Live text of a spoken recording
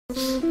Alright,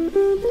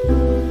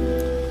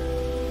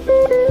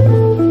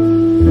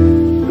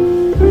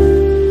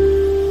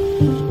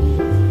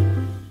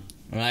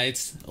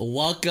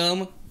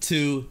 welcome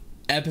to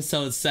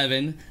episode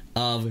 7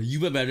 of You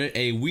But Better,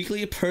 a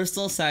weekly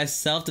personal-sized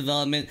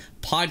self-development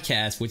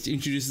podcast which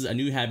introduces a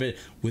new habit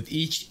with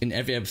each and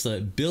every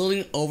episode,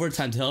 building over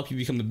time to help you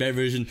become a better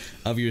version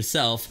of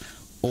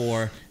yourself,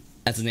 or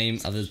as the name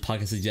of this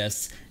podcast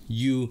suggests,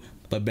 You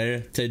But Better.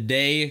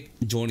 Today,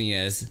 joining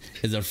us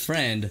is a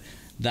friend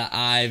that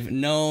I've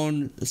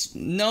known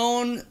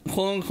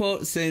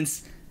quote-unquote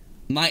since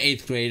my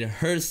 8th grade,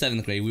 her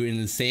 7th grade. We were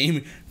in the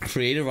same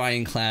creative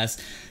writing class.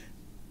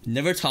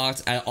 Never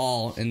talked at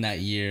all in that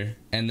year.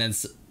 And then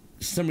for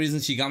some reason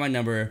she got my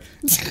number.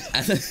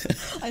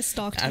 I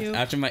stalked you.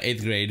 After my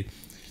 8th grade,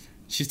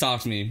 she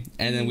stalked me.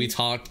 And then we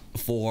talked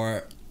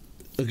for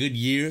a good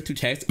year to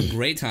text.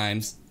 Great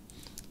times.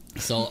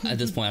 So at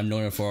this point, I've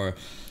known her for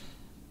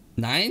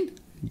 9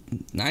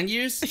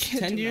 years?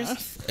 10 years?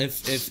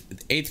 If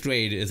 8th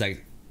grade is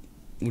like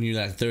when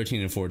you're like 13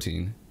 and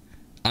 14.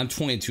 I'm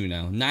 22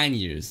 now. 9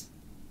 years.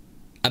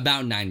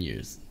 About 9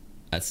 years,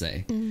 I'd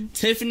say.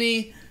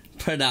 Tiffany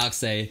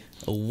Pradoxe,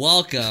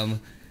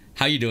 welcome.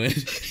 How you doing?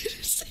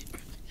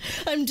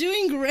 I'm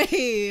doing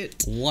great.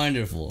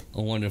 Wonderful.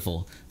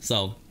 Wonderful.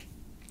 So,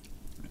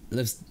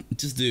 let's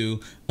just do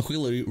a quick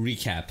little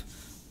recap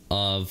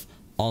of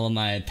all of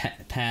my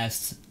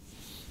past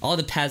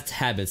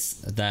habits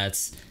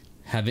that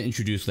have been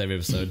introduced with every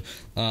episode.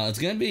 It's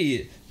going to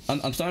be...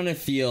 I'm starting to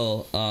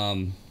feel...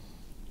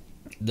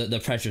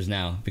 The pressures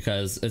now,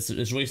 because it's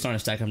really starting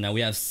to stack up now.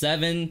 We have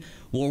 7,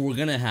 well, we're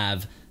gonna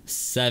have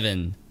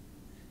 7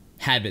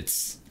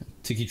 habits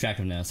to keep track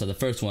of now. So the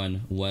first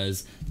one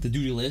was the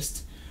do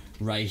list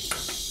right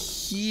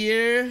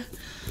here.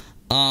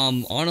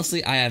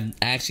 Honestly, I have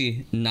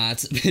actually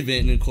not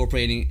been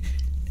incorporating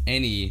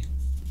any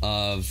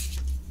of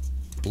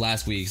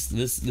last week's.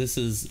 This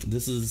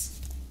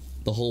is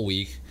the whole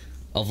week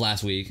of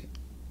last week,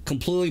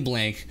 completely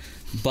blank.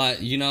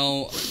 But you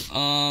know,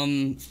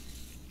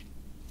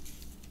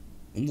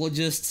 we'll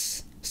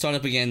just start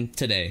up again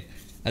today.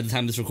 At the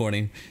time of this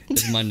recording,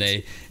 it's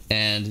Monday,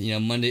 and you know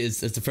Monday is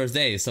the first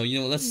day. So you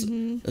know let's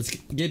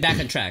get back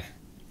on track.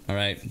 All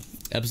right,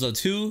 episode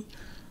 2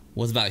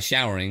 was about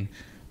showering.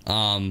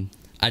 I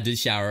did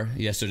shower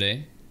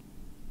yesterday.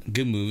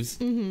 Good moves.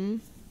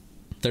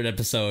 Third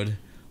episode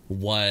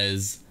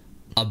was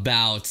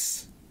about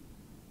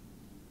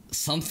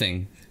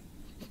something.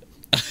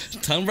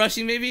 Tongue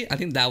brushing, maybe. I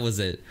think that was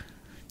it.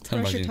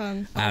 Brush your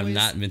tongue. I have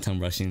not been tongue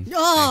brushing.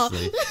 Oh,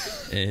 actually.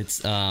 It's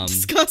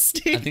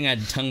disgusting. I think I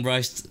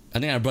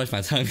brushed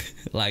my tongue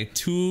like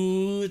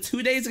two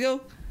days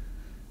ago.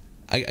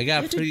 I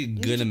got a pretty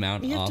good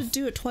amount off. You have to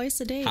do it twice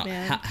a day,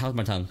 man. How's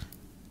my tongue?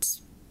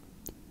 Is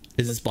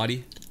this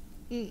body?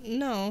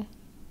 No.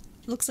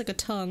 Looks like a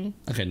tongue.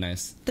 Okay,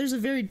 nice. There's a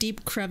very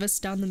deep crevice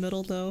down the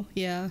middle, though.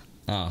 Yeah.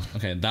 Oh,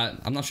 okay.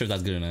 That I'm not sure if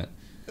that's good or not.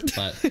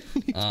 But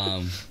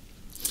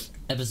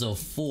episode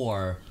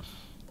 4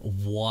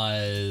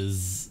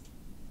 was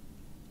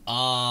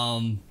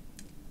what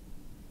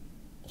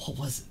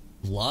was it?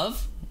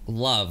 Love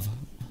was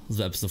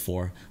episode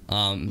 4.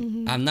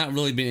 I've not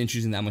really been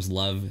introducing that much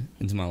love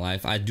into my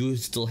life. I do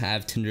still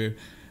have Tinder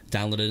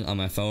downloaded on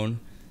my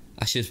phone.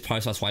 I should probably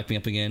start swiping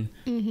up again,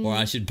 or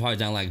I should probably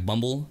download like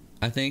Bumble,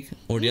 I think,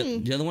 or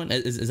the other one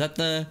is that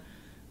the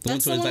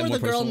that's one the one like where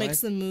the girl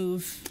makes the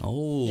move.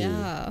 Oh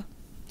yeah,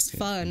 it's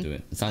fun. Do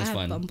it. It sounds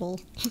fun.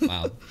 Bumble.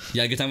 Wow, you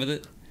had a good time with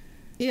it?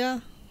 Yeah.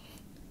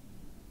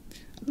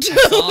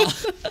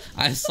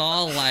 I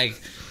saw like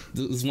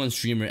this one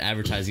streamer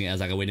advertising it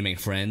as like a way to make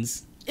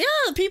friends. Yeah,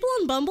 people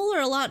on Bumble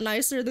are a lot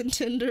nicer than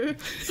Tinder.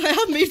 I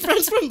have made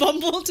friends from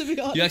Bumble, to be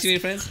honest. You actually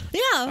made friends?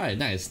 Yeah. All right,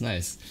 nice.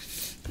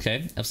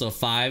 Okay, episode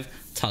 5,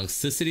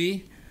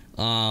 toxicity.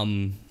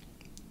 I'm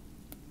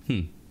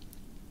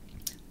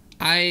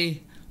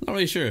not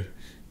really sure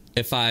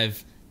if I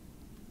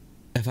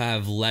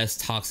have less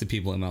toxic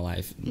people in my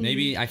life.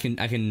 Maybe I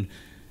can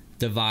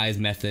devise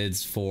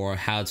methods for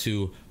how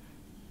to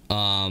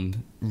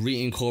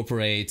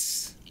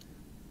reincorporate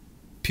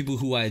people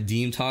who I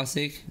deem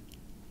toxic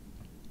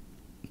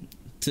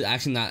to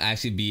actually not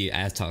actually be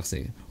as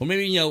toxic. Or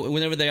maybe, you know,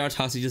 whenever they are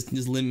toxic, just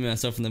limit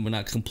myself from them but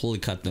not completely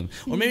cut them.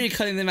 Or maybe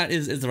cutting them out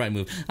is the right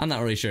move. I'm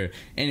not really sure.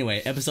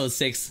 Anyway, episode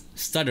 6,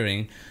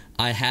 stuttering.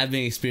 I have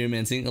been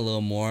experimenting a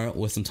little more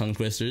with some tongue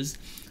twisters.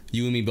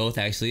 You and me both,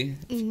 actually,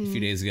 a few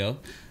days ago.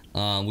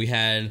 We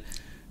had,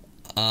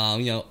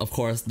 you know, of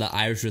course, the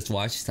Irish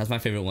wristwatch. That's my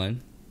favorite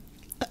one.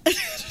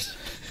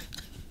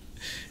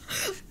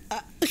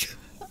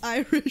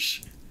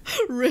 Irish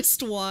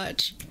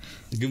wristwatch.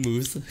 Good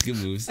moves.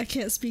 I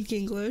can't speak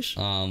English.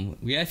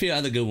 We had a few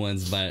other good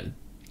ones, but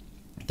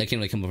they can't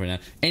really come up right now.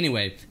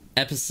 Anyway,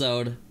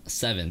 episode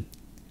 7,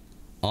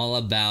 all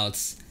about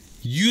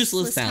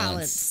useless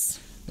talents.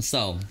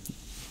 So,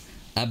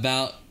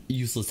 about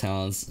useless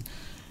talents.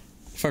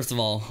 First of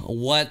all,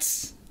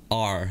 what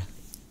are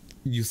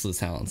useless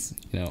talents?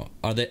 You know,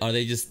 are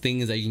they just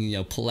things that you can, you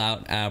know, pull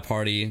out at a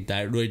party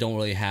that really don't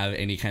really have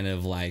any kind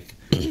of like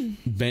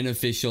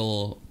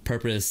beneficial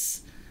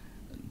purpose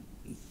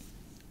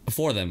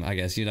for them, I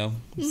guess, you know?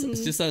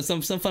 It's just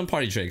some fun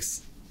party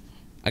tricks.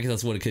 I guess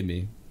that's what it could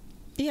be.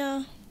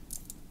 Yeah.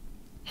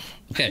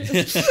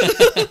 Okay.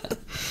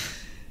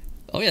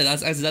 Oh yeah,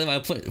 that's exactly my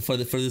point for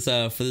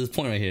this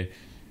point right here.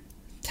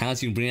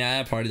 Talents you can bring out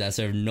at a party that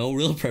serve no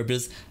real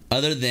purpose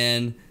other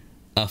than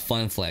a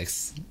fun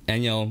flex.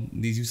 And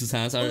these useless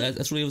talents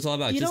that's really what it's all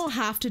about. You don't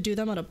have to do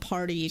them at a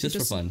party. You just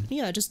could for fun.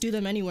 Yeah, just do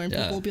them anywhere, and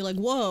people will be like,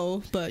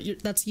 "Whoa!" But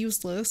that's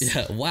useless.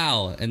 Yeah.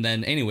 Wow. And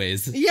then,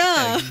 anyways.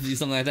 Yeah. Do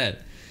something like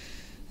that.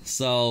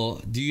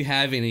 So, do you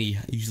have any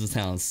useless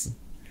talents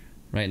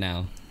right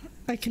now?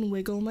 I can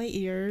wiggle my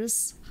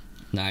ears.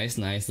 Nice.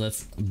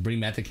 Let's bring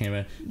back the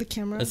camera. The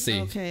camera. Let's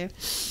see.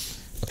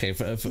 Okay,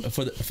 for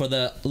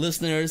the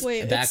listeners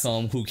back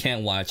home who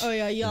can't watch. Oh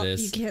yeah,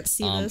 you can't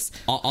see this.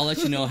 I'll let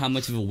you know how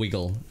much of a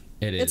wiggle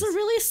it is. It's a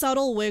really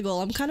subtle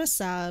wiggle. I'm kind of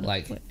sad.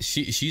 Like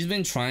she's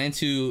been trying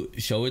to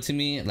show it to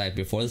me like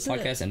before this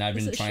podcast, and I've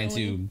been trying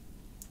to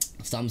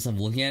stop myself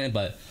looking at it.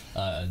 But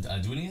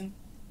do it again.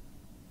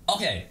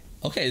 Okay,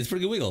 it's a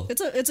pretty good wiggle.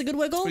 It's a good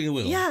wiggle. It's a pretty good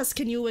wiggle. Yes.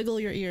 Can you wiggle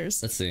your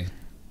ears? Let's see.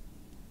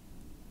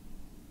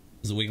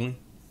 Is it wiggling?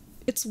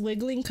 It's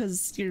wiggling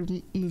because you're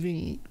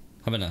moving.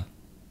 How about now?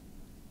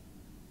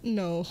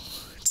 No,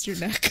 it's your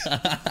neck.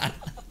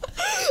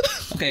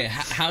 Okay,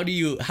 how do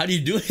you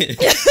do it?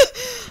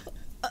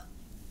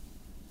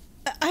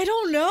 I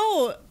don't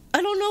know.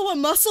 I don't know what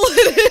muscle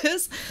it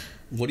is.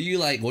 What do you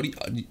like?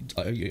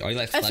 Are you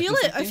like? I feel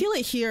it. I feel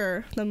it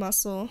here. The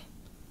muscle.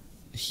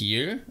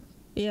 Here?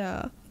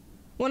 Yeah.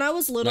 When I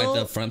was little.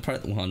 Like the front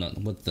part. Hold on.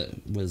 What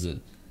is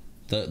it?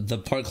 The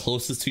part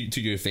closest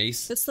to your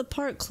face. It's the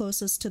part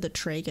closest to the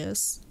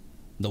tragus.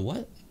 The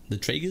what? The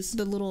tragus?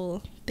 The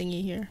little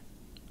thingy here.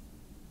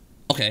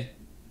 Okay.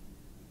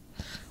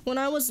 When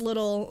I was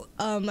little,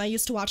 I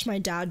used to watch my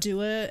dad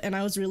do it, and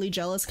I was really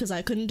jealous because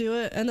I couldn't do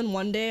it. And then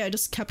one day, I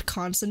just kept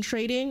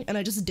concentrating, and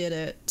I just did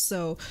it.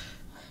 So,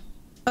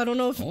 I don't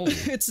know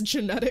if it's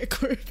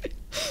genetic or...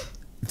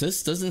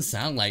 This doesn't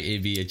sound like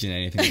it'd be a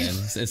genetic thing,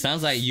 man. It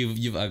sounds like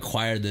you've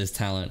acquired this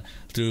talent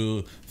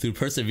through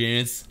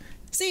perseverance.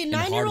 See, and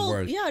hard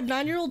work.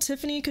 9-year-old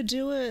Tiffany could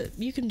do it.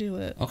 You can do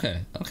it.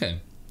 Okay.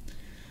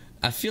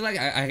 I feel like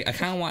I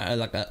kind of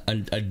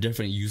want a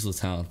different useless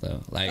talent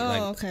though.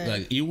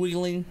 Like ear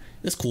wiggling.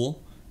 It's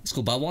cool,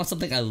 but I want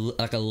something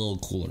like a little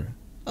cooler.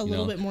 A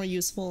little bit more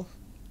useful.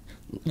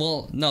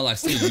 Well, no, like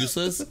still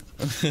useless.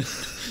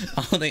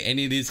 I don't think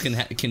any of these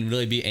can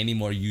really be any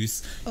more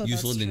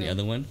useful than the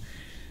other one.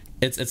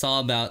 It's all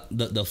about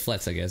the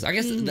flex, I guess. I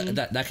guess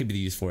that could be the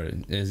use for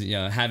it. Is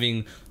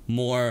having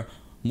more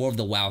of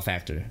the wow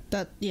factor.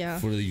 For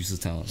the useless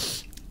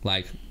talent,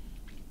 like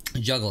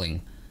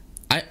juggling.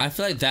 I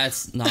feel like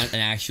that's not an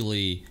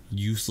actually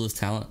useless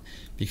talent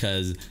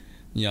because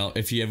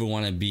if you ever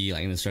want to be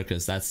like in the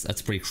circus, that's a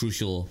pretty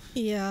crucial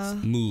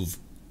move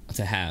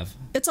to have.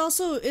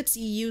 It's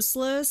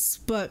useless,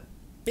 but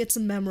it's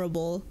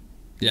memorable.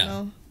 Yeah. You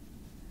know?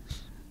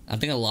 I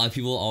think a lot of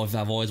people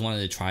have always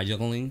wanted to try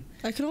juggling.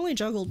 I can only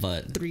juggle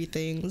 3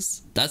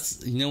 things.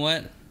 That's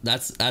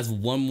that's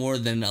one more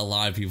than a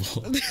lot of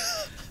people.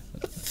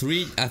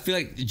 3. I feel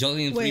like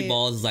juggling 3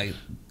 balls is like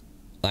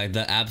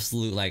the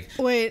absolute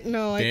Wait,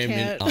 no, I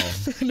can't.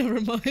 Never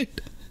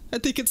mind. I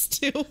think it's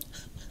 2. You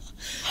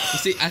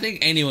see, I think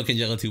anyone can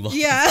juggle 2 balls.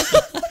 Yeah.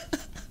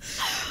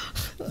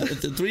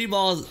 The 3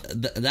 balls.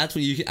 That's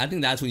when I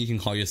think that's when you can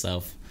call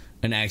yourself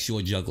an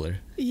actual juggler.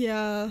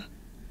 Yeah.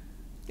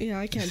 Yeah,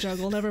 I can't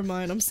juggle. Never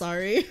mind. I'm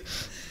sorry.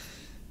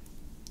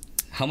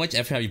 How much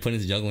effort have you put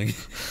into juggling?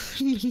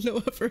 No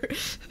effort.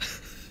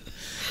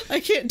 I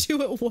can't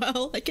do it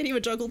well. I can't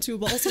even juggle 2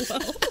 balls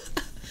well.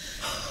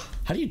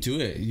 How do you do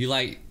it? You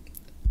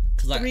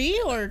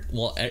 3 or?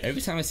 Well,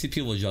 every time I see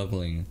people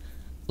juggling,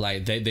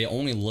 they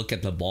only look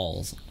at the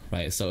balls,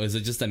 right? So is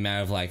it just a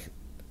matter of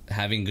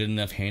having good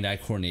enough hand-eye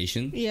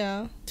coordination?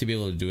 Yeah. To be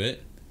able to do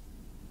it?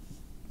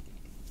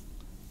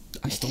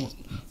 I just don't.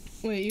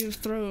 Wait, you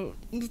throw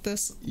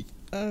this,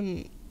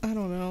 I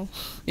don't know.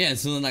 Yeah,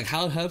 so then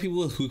how do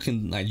people who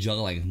can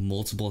juggle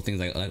multiple things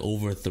like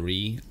over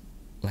 3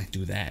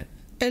 do that?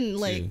 And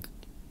too?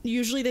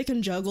 Usually they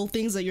can juggle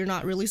things that you're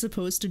not really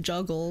supposed to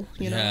juggle,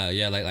 you know?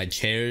 Yeah, like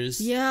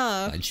chairs.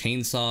 Yeah. Like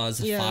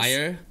chainsaws,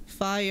 yes.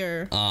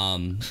 Fire.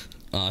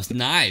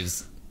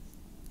 Knives.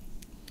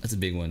 That's a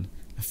big one.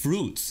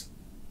 Fruits.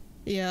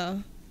 Yeah.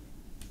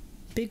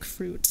 Big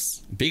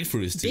fruits. Big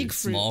fruits too. Big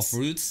fruits. Small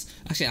fruits.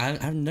 Actually,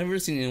 I've never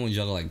seen anyone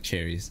juggle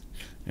cherries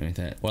or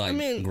anything like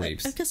that. Or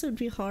grapes. I guess it would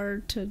be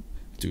hard to...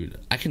 Dude,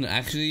 I can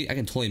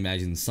totally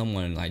imagine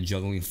someone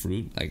juggling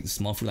fruit,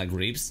 small fruit like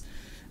grapes.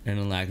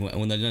 And then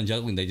when they're done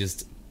juggling, they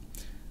just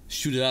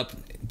shoot it up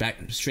back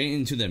straight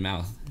into their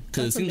mouth.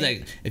 Because it seems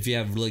like if you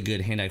have really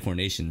good hand-eye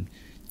coordination,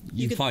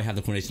 you could probably have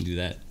the coordination to do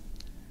that.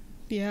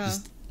 Yeah.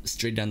 Just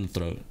straight down the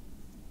throat.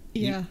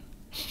 Yeah.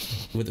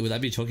 Would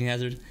that be a choking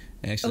hazard?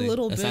 Actually, a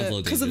little that bit. Sounds a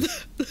little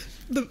dangerous.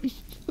 Because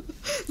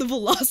of the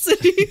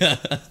velocity. Yeah.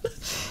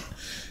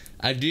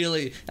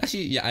 Ideally,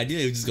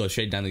 it would just go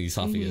straight down the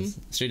esophagus,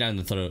 straight down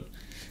the throat.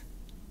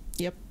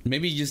 Yep.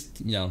 Maybe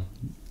just,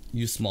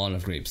 use small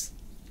enough grapes.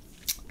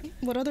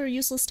 What other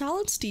useless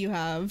talents do you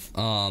have?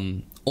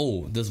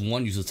 There's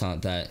one useless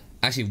talent that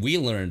actually we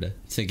learned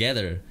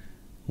together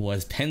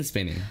was pen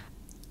spinning.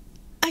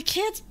 I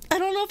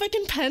don't know if I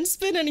can pen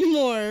spin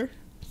anymore.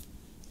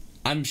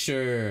 I'm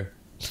sure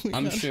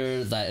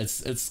that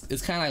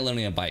it's kind of like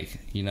learning a bike.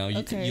 You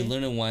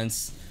learn it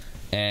once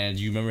and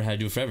you remember how to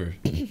do it forever.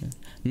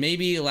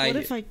 Maybe like,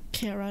 what if I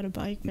can't ride a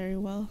bike very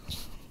well?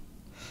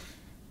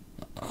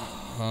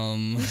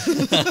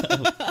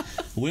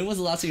 When was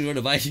the last time you rode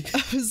a bike?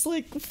 I was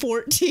like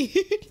 14.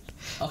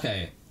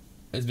 Okay.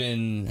 It's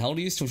been, how old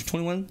are you?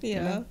 21?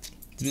 Yeah.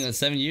 It's been like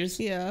 7 years?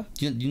 Yeah.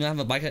 Do you not have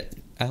a bike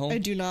at home? I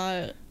do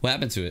not. What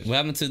happened to it? What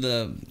happened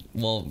to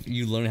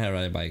you learned how to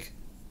ride a bike?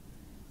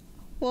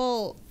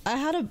 Well, I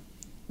had a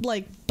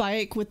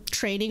bike with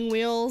training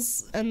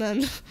wheels, and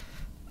then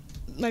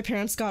my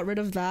parents got rid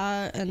of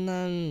that, and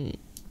then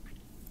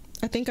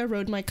I think I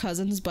rode my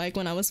cousin's bike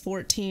when I was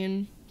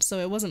 14, so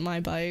it wasn't my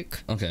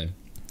bike. Okay.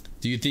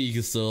 Do you think you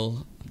can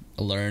still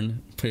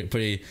learn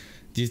pretty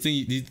do you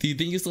think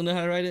you still know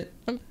how to ride it?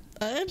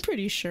 I'm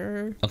pretty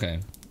sure.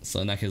 Okay. So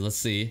in that case, let's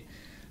see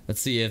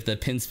if the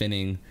pin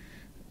spinning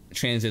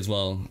translates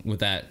well with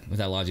that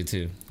logic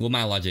too. With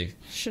my logic.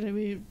 Should I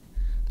be?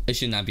 It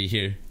should not be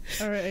here.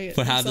 All right.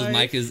 For how this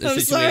mic is I'm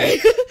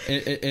situated.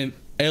 Sorry.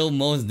 It'll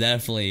most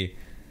definitely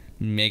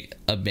make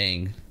a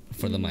bang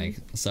for the mic.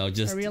 So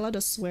just. Are we allowed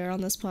to swear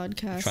on this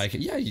podcast?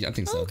 Yeah, I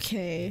think so.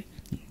 Okay.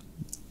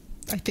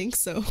 I think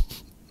so.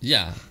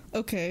 Yeah.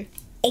 Okay.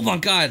 Oh my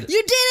god!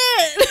 You did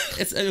it!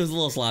 It was a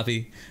little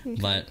sloppy,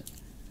 but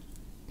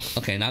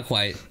okay, not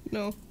quite.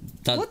 No.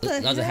 That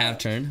was a half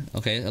turn.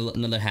 Okay,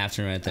 another half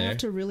turn right there. I have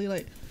to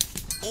really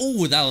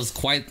Oh, that was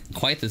quite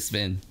the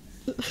spin.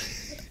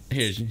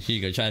 Here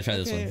you go. Try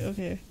this one.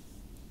 Okay.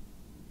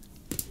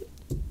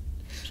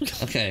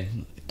 Okay.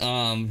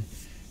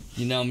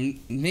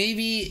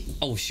 Maybe.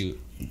 Oh shoot.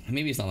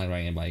 Maybe it's not like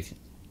riding a bike.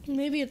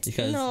 Maybe it's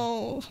because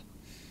no.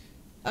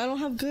 I don't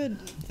have good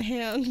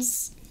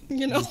hands.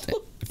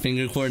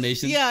 Finger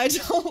coordination. Yeah, I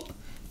don't.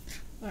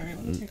 All right,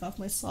 let me take off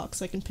my socks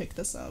so I can pick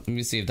this up. Let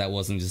me see if that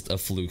wasn't just a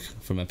fluke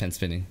from my pen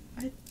spinning.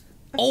 There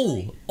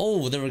we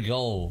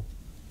go.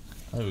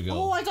 There we go.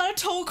 Oh, I got a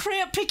toe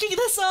cramp picking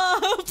this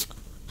up.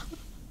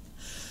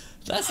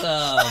 That's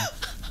I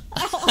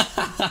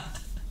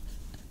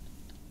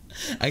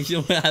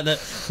don't have that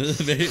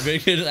very very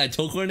good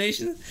toe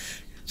coordination.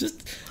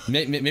 Just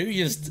maybe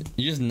you're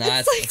just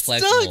not flexible.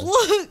 Stuck.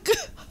 Look,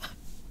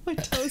 my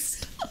toe's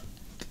stuck.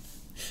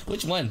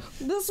 Which one?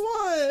 This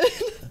one.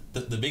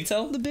 The big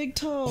toe? The big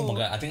toe. Oh my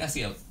god! I think I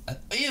see ew!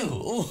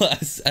 Ooh,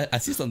 I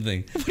see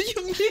something. What do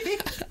you mean?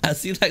 I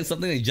see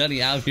something like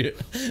jutting out of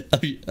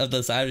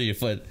the side of your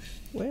foot.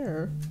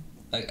 Where?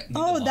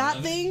 That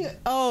thing.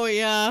 Oh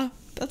yeah,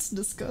 that's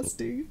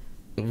disgusting.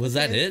 Was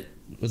that it?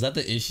 Was that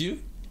the issue?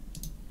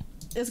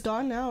 It's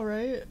gone now,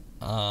 right?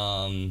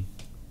 Yeah,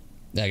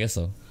 I guess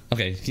so.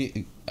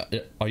 Okay,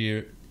 are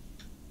your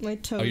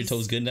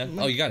toes good now?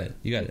 You got it.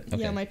 Okay.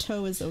 Yeah, my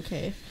toe is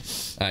okay.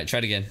 All right, try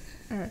it again.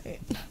 All right.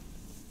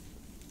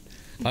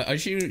 Are you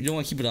sure you don't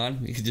want to keep it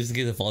on? Just in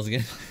case it falls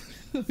again.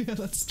 Yeah,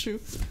 that's true.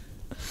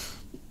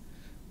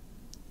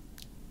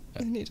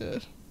 I need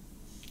to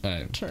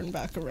turn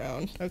back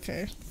around.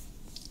 Okay.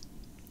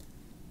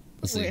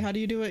 Let's see. Wait, how do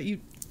you do it?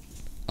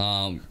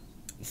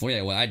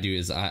 What I do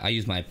is I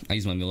use my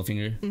middle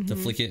finger to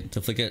flick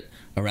it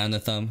around the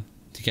thumb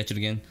to catch it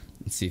again.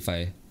 Let's see if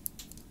I.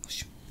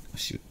 Oh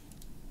shoot!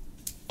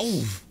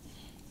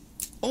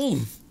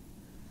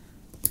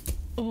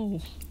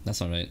 Oh!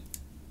 That's all right.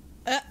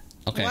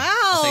 Okay.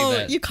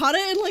 Wow! You caught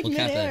it in We'll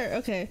midair.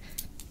 Okay.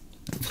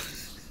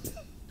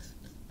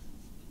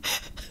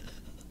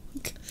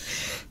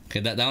 Okay,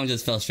 that one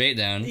just fell straight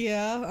down.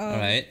 Yeah. All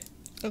right.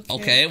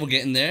 Okay, we're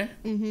getting there.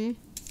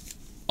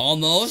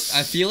 Almost.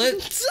 I feel it.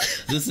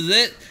 This is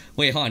it.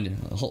 Wait, hold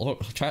on.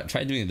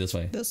 Try doing it this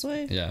way. This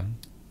way? Yeah.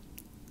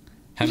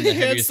 Having the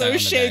heavier side on the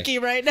shaky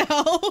back. Right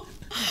now.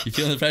 You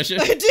feeling the pressure?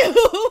 I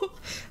do.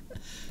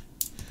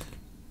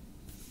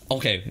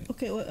 Okay.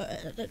 Okay.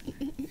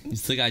 You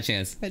still got a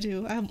chance. I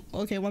do.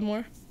 Okay, one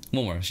more.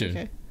 One more, sure.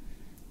 Okay.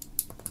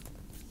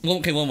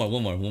 Okay, one more.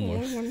 One more.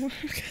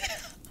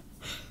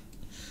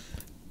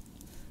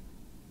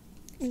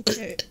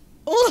 Okay.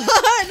 Hold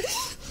on.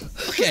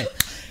 Okay.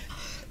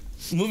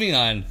 Moving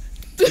on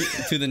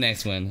to the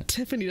next one.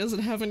 Tiffany doesn't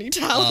have any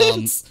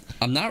talents.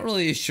 I'm not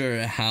really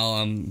sure how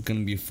I'm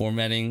gonna be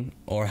formatting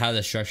or how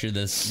to structure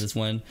this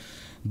one,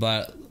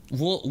 but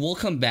we'll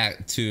come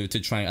back to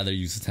trying other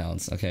useless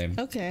talents.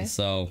 Okay.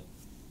 So,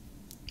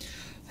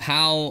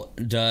 how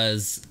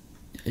does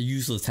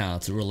useless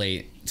talents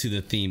relate to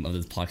the theme of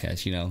this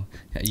podcast?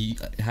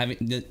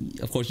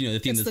 Of course, the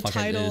theme of this podcast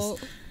title.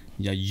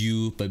 is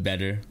you but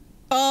better.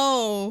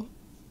 Oh,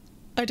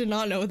 I did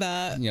not know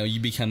that. You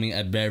becoming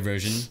a better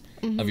version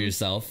of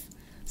yourself.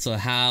 So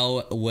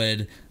how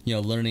would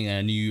learning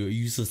a new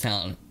useless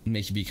talent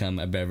make you become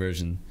a better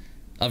version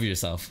of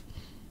yourself?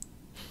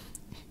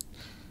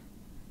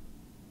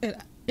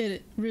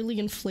 It really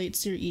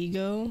inflates your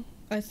ego,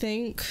 I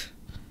think.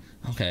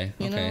 Okay.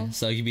 You Okay. know?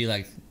 So you could be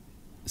like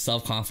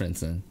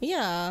self-confidence then.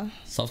 Yeah.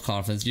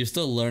 Self-confidence. You're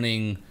still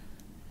learning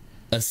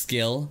a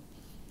skill,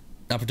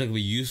 not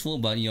particularly useful,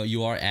 but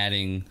you are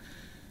adding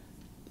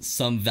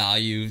some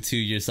value to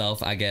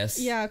yourself, I guess.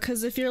 Yeah,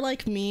 because if you're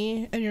like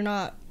me and you're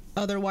not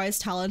otherwise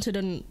talented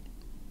in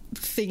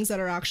things that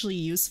are actually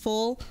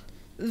useful,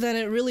 then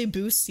it really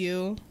boosts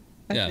you,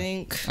 I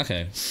think.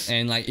 Okay.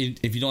 And like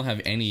if you don't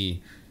have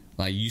any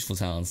like useful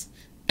talents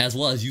as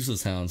well as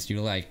useless talents,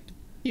 you're like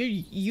You're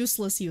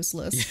useless.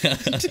 Yeah.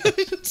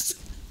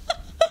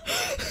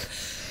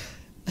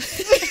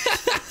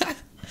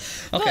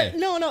 Okay. But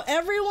no,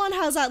 everyone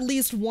has at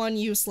least one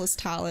useless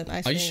talent,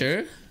 I think. Are you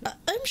sure?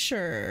 I'm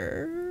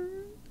sure.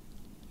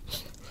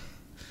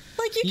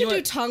 Like, you You can know do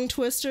what? tongue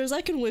twisters.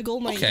 I can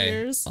wiggle my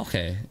ears.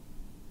 Okay.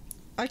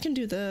 I can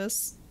do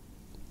this.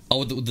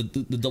 Oh, the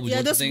double Yeah,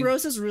 joint this thing.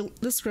 grosses a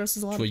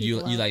lot Where of you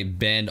people you out. like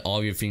bend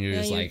all your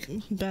fingers Yeah, you like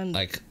bend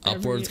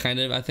upwards, every- kind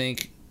of. I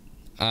think.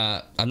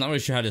 I'm not really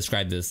sure how to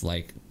describe this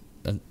like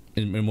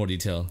in more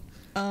detail.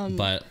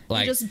 But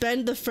like you just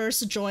bend the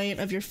first joint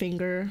of your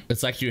finger.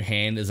 it's like your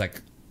hand is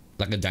like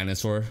a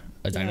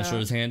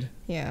dinosaur's hand,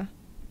 Yeah.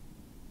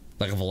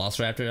 like a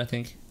velociraptor, I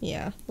think.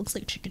 Yeah. Looks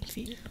like chicken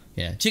feet.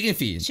 Yeah, chicken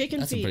feet. Chicken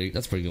that's feet.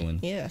 That's a pretty good one.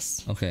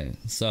 Yes. Okay,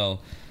 so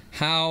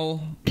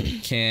how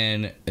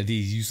can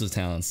these useless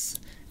talents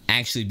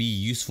actually be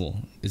useful?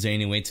 Is there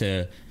any way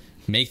to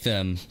make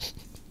them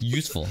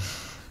useful?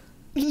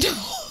 No.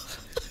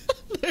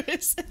 There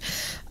is.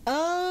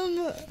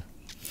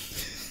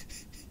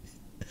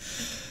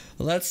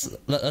 Let's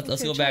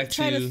Okay, go back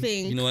try to, to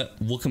think. you know what?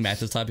 We'll come back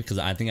to this topic because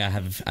I think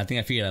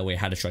I figured out a way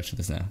how to structure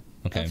this now.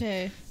 Okay.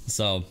 Okay.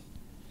 So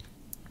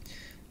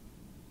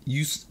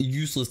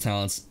useless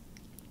talents.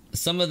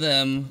 Some of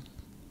them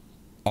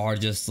are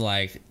just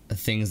like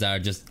things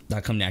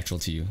that come natural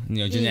to you. You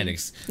know,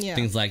 genetics. yeah.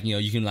 Things like, you know,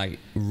 you can like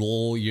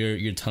roll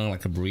your tongue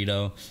like a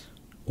burrito,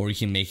 or you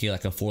can make it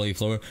like a 4-leaf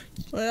clover.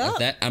 Yeah. Like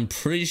that, I'm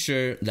pretty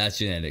sure that's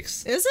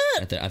genetics. Is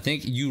Right it? there. I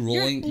think you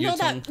rolling your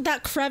tongue.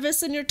 that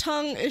crevice in your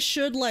tongue, it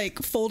should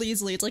like fold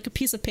easily. It's like a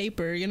piece of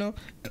paper, you know?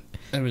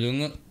 Ever doing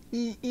that?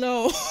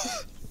 No.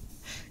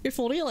 You're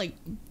folding it like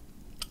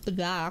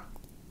that.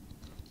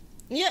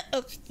 Yeah,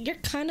 you're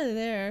kind of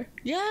there.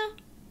 Yeah.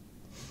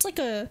 It's like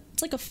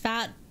a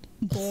fat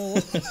bowl.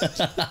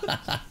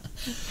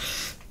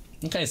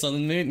 Okay, so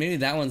then maybe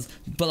that one's,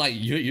 but like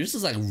yours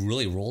is like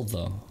really rolled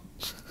though.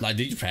 Like,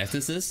 did you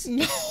practice this?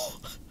 No.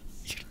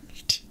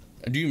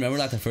 Do you remember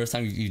like the first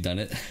time you've done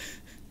it?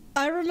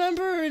 I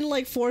remember in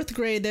like 4th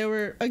grade, they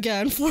were,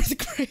 again, 4th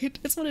grade.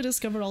 That's when I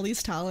discovered all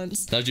these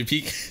talents. That was your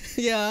peak?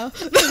 Yeah.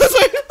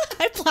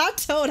 I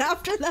plateaued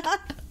after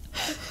that.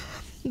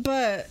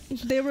 But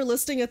they were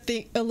listing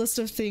a list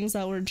of things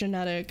that were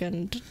genetic,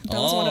 and that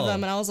was one of Oh.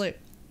 them, and I was like,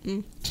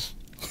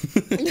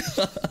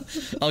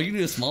 Oh, you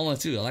did a small one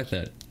too. I like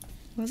that.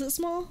 was it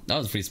small? That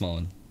was a pretty small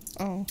one.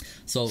 Oh.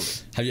 So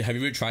have you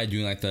ever tried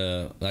doing like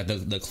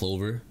the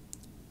clover?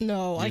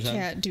 No, I Your tongue?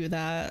 can't do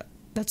that.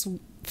 That's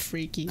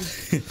freaky.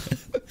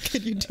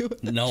 Can you do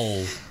it?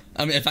 No.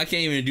 I mean, if I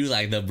can't even do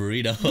like the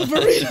burrito,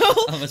 burrito?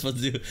 how am I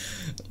supposed to do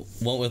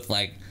one with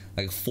like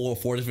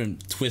four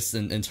different twists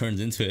and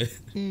turns into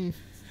it?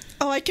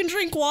 Oh, I can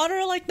drink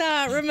water like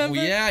that, remember?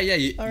 Oh,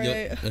 yeah. All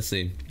right. Let's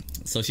see.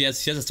 So she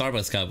has a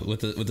Starbucks cup with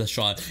the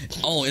straw.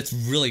 Oh, it's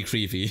really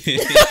creepy.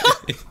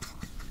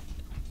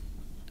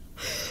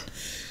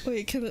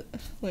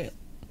 Wait,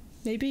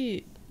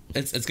 maybe...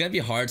 It's gonna be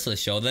hard to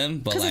show them,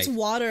 but Because like it's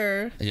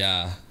water.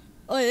 yeah.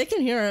 Oh, they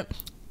can hear it.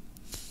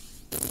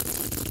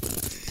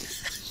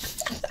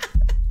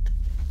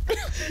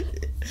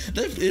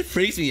 It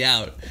freaks me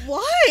out.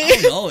 Why? I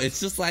don't know. It's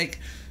just like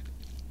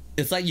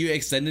it's like you're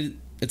extending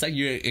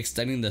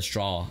the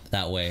straw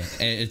that way,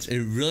 and it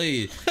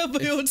really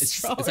But it was it's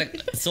straw. like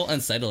so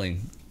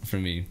unsettling for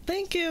me.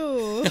 Thank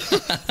you.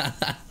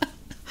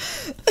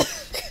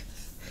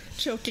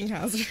 Choking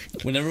hazard.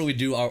 Whenever we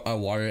do our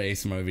water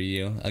ASMR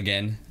video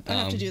again, I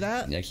have to do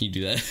that? Yeah, can you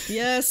do that?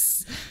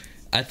 Yes.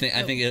 I think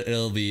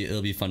it'll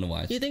be fun to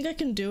watch. You think I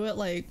can do it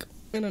like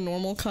in a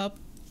normal cup,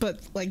 but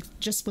like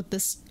just with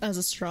this as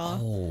a straw,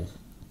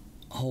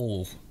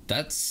 Oh,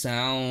 that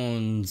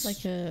sounds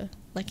like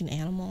an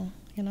animal,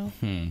 you know?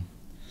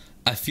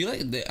 I feel like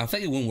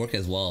it wouldn't work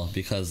as well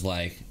because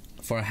like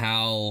for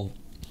how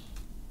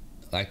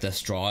like the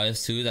straw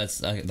is too. That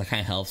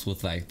kind of helps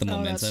with like the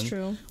momentum that's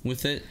true.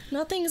 with it.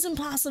 Nothing is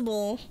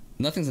impossible.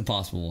 Nothing's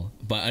impossible,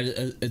 but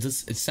it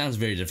sounds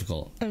very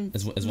difficult.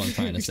 Is what I'm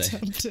trying to say.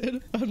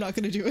 Tempted. I'm not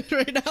gonna do it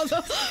right now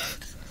though.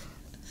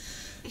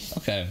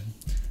 Okay.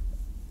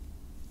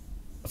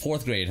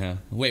 4th grade, huh?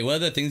 Wait, what are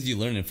the things you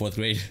learned in 4th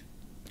grade?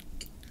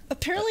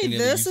 Apparently Any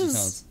other this useful is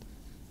talents?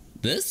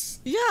 This?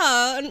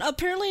 yeah, and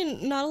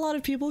apparently not a lot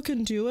of people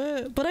can do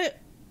it, but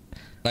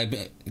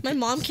Like my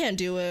mom can't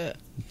do it.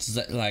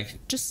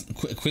 like Just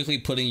quickly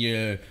putting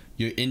your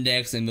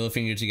index and middle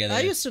finger together.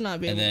 I used to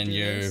not be and able then to do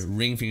your this.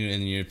 ring finger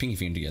and your pinky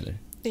finger together.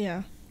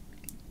 Yeah.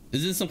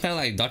 Is this some kind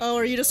of like Oh,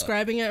 are you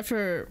describing it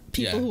for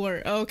people yeah. who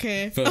are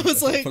okay? For, I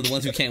was like, for the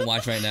ones who can't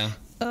watch right now?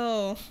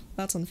 Oh,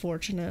 that's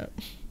unfortunate.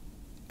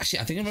 Actually,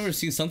 I think I remember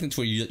seeing something to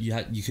where you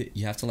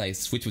have to like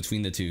switch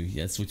between the two.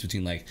 You have to switch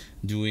between like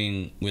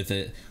doing with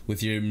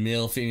your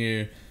middle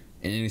finger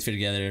and index finger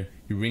together,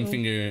 your ring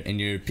finger and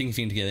your pinky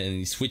finger together, and then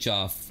you switch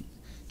off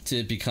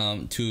to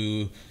become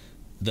to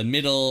the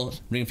middle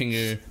and ring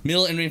finger,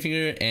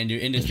 and your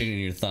index finger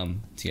and your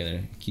thumb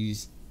together. Can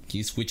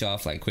you switch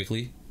off like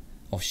quickly?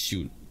 Oh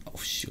shoot!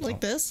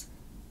 Like this?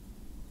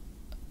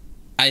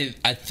 I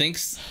think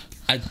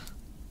I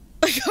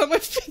got my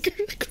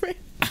finger cramped.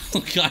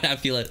 Oh god, I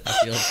feel it.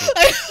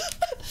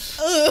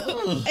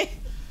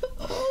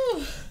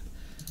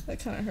 That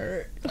kind of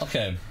hurt.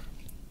 Okay.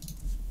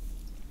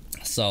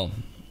 So,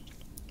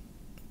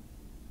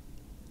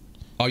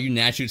 are you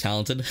naturally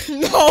talented?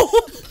 No.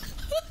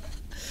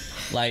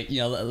 Like,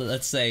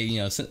 let's say,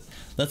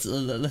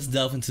 let's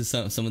delve into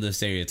some of the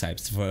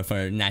stereotypes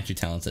for naturally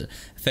talented.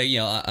 So,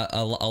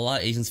 a lot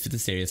of Asians fit the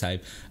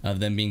stereotype of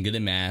them being good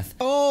at math,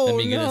 them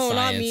being good at science,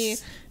 not me.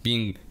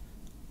 being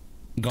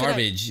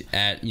garbage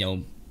at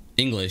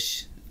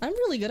English. I'm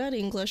really good at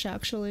English,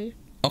 actually.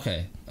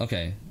 Okay.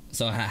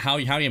 So how are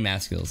your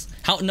math skills?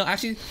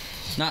 Actually,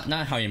 not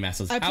how are your math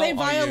skills. I play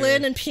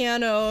violin and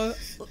piano.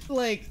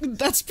 Like,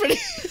 that's pretty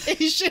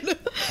Asian.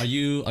 Are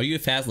you a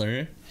fast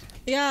learner?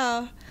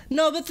 Yeah.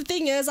 No, but the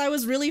thing is, I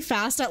was really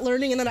fast at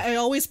learning, and then I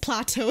always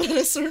plateaued at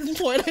a certain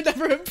point. I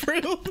never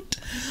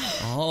improved.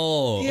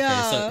 Oh,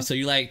 yeah. Okay. So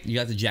you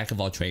got the jack of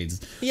all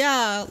trades.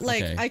 Yeah,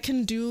 like Okay. I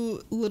can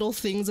do little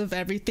things of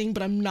everything,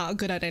 but I'm not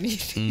good at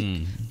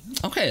anything.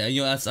 Okay,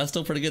 that's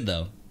still pretty good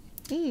though.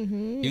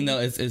 Mm-hmm. Even though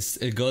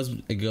it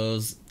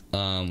goes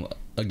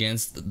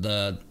against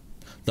the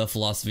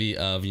philosophy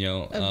of Of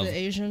the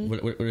Asian.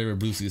 whatever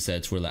Bruce Lee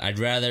said. Where like, I'd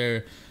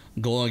rather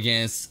go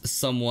against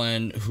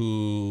someone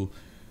who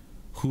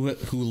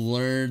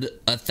learned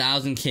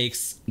 1,000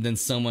 kicks than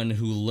someone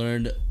who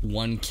learned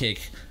one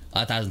kick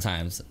 1,000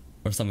 times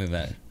or something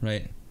like that,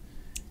 right?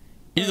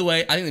 Either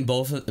way, I think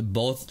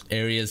both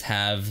areas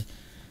have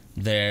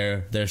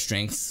their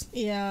strengths.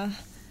 Yeah.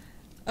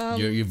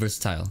 You're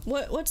versatile.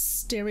 What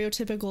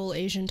stereotypical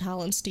Asian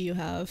talents do you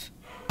have?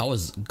 I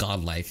was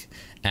godlike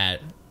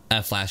at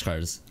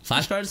flashcards.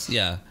 Flashcards,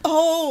 yeah.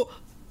 Oh,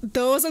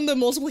 those and the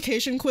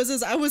multiplication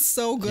quizzes. I was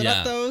so good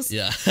at those.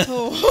 Yeah.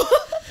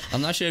 Oh.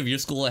 I'm not sure if your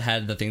school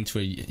had the thing to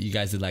where you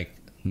guys did like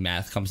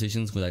math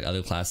competitions with like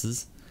other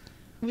classes.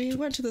 We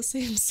went to the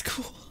same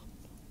school.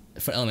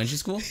 For elementary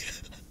school?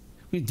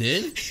 We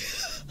did?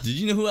 Did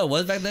you know who I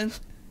was back then?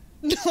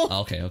 No.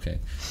 Oh, okay.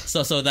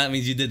 So that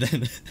means you did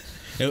then.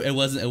 It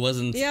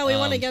wasn't. Yeah, we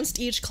went against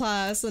each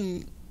class,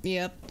 and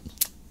yep.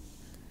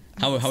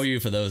 How are you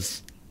for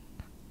those?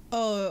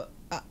 Oh,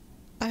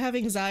 I have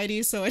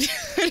anxiety, so I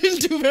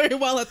didn't do very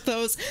well at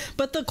those.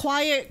 But the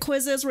quiet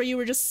quizzes where you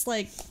were just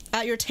like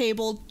at your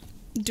table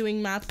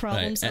doing math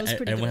problems, that was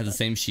pretty Everyone good. has the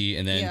same sheet,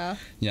 and then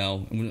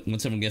when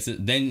someone gets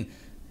it, then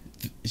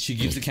she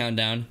gives the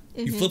countdown.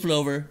 You flip it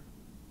over,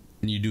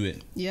 and you do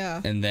it.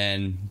 Yeah. And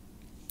then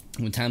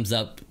when time's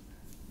up,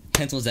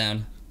 pencils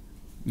down.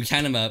 We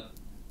count them up.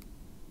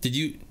 Were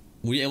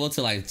you able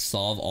to like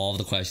solve all of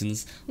the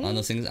questions on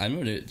those things? I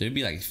remember there'd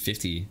be like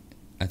 50,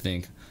 I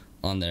think,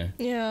 on there.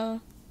 Yeah.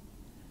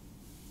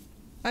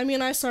 I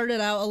mean, I started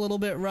out a little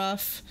bit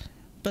rough,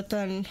 but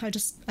then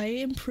I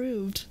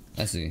improved.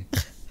 I see.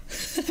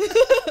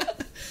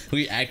 Were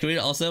you accurate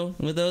also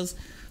with those?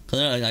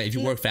 Because if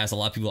you work fast, a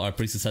lot of people are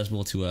pretty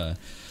susceptible to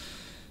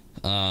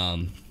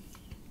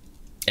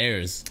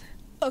errors.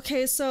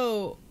 Okay,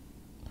 so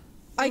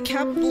I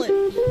kept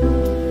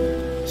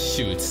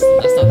Shoot,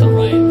 that's not the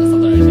right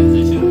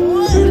transition.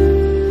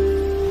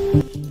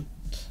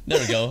 There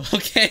we go.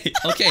 Okay.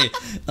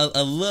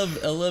 A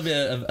little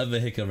bit of a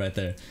hiccup right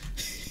there.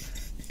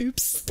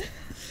 Oops.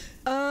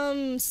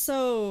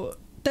 So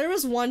there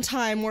was one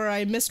time where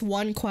I missed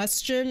one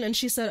question, and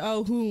she said,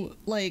 "Oh,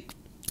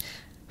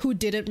 who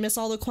didn't miss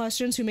all the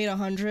questions? Who made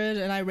 100?"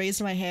 And I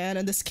raised my hand,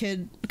 and this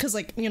kid, because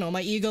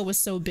my ego was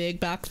so big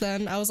back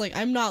then, I was like,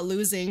 "I'm not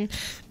losing,"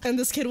 and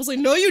this kid was like,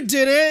 "No, you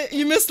didn't.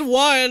 You missed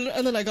one,"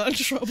 and then I got in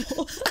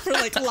trouble for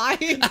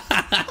lying.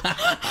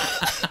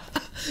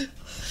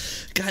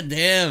 God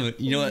damn.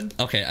 You know what?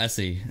 Okay, I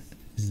see.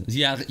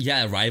 Yeah,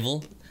 a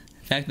rival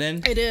back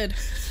then. I did.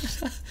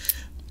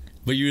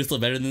 But you were still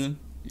better than them?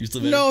 You're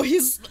still better? No,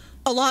 he's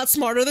a lot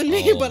smarter than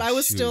me, Oh, but I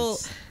was shoot. still.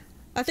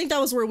 I think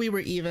that was where we were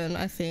even,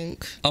 I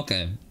think.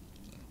 Okay.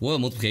 What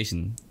about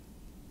multiplication?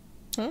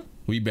 Huh?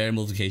 Were you better at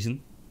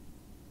multiplication?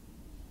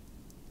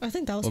 I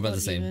think that was Or about about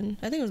the same? even.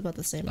 I think it was about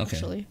the same, Okay.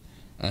 actually.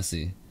 I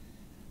see.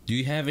 Do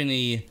you have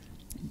any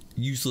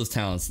useless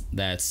talents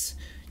that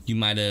you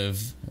might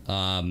have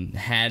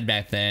had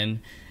back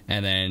then,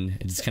 and then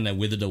it just kind of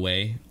withered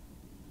away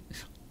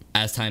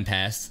as time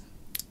passed?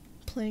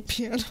 Playing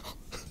piano.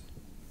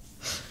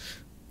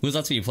 When was the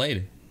last time you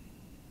played?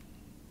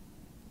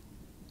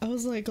 I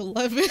was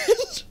 11.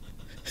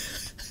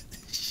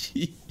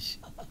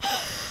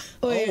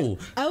 Wait, Oh.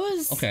 I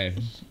was. Okay.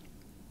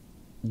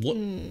 What?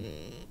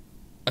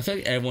 I feel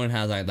like everyone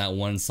has that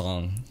one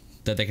song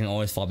that they can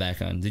always fall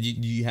back on. Do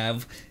you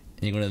have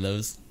any one of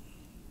those?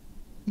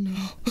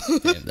 No.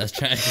 Damn, that's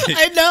tragic.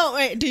 I know.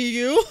 Wait, do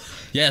you?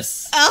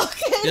 Yes.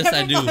 Okay. Yes, never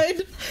I do.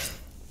 Mind.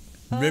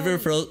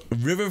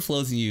 River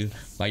Flows in You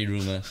by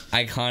Yuruma.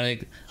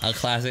 Iconic, a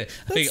classic.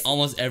 I think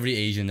almost every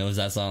Asian knows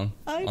that song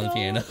I on the know.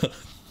 piano.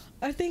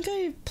 I think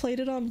I played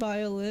it on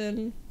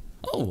violin.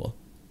 Oh.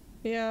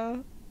 Yeah.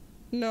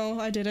 No,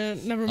 I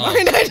didn't. Never Oh,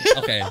 mind. I didn't.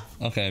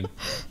 okay.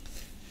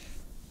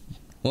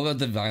 What about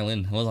the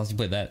violin? When was the last time you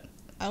played that?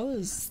 I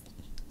was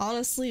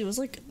honestly, it was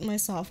like my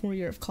sophomore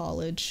year of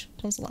college.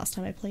 That was the last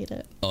time I played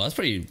it. Oh, that's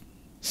pretty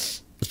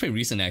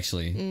recent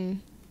actually.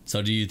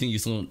 So do you think you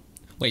still...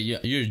 Wait,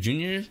 you're a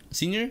junior?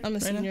 Senior? I'm a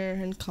right now? senior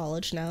in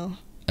college now.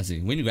 I see.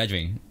 When are you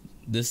graduating?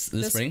 This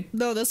spring?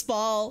 No, this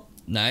fall.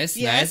 Nice,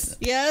 Yes, nice.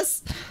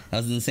 yes. I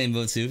was in the same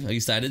boat too. Are you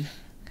excited?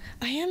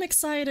 I am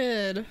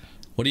excited.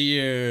 What are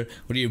your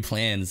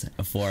plans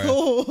for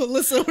Oh,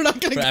 listen, we're not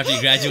gonna. for after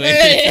you graduate?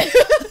 Hey.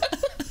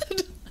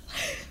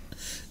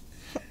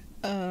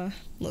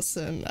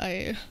 Listen,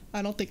 I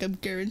don't think I'm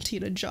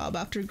guaranteed a job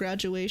after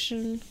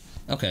graduation.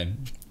 Okay.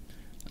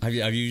 Have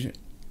you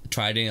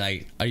tried any,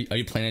 like, are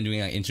you planning on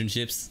doing like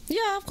internships?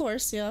 Yeah, of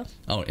course, yeah.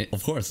 Oh,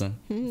 of course, huh?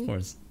 Of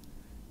course.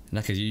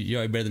 Not because you're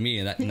already better than me,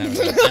 and I didn't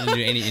do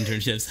any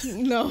internships.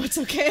 No, it's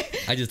okay.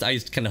 I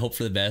just kind of hope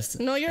for the best.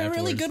 No, you're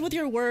really afterwards. good with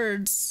your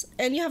words,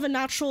 and you have a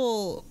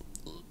natural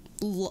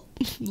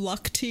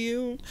luck to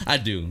you. I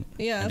do.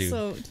 Yeah, I do.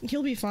 so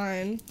you'll be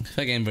fine. I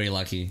feel like I'm very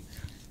lucky,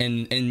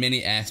 in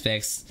many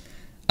aspects.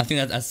 I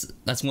think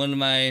that's one of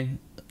my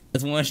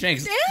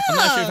strengths. Yeah. I'm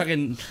not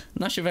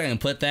sure if I can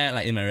put that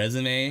like in my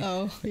resume.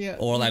 Oh, yeah.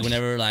 Or like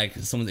whenever like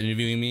someone's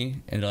interviewing me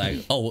and they're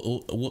like, "Oh,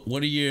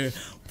 what are your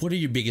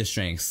biggest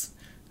strengths?"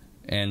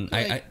 And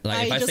I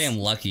if I say I'm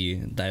lucky,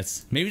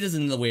 that's maybe there's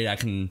another way that I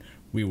can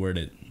reword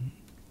it.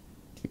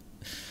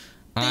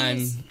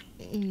 I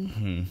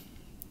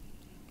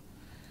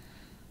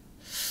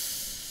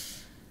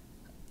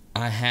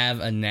have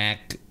a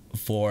knack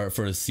for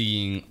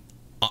seeing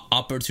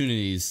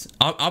opportunities.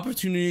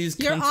 Opportunities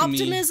Your come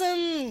to me.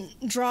 optimism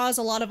draws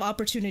a lot of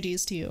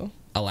opportunities to you.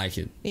 I like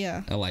it.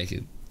 Yeah. I like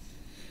it.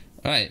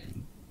 All right.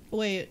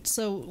 Wait,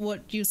 so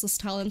what useless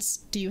talents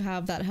do you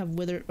have that have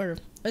withered, or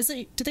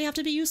do they have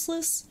to be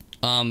useless?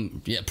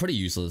 Yeah, pretty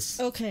useless.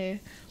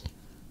 Okay.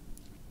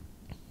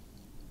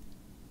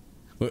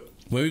 Where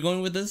are we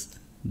going with this?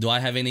 Do I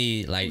have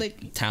any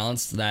like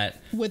talents that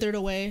Withered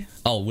away.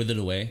 withered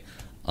away?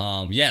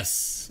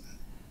 Yes.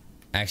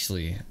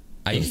 Actually,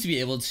 I used to be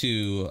able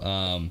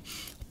to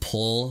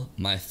pull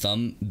my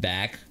thumb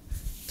back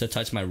to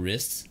touch my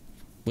wrist.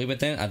 Wait, but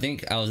then I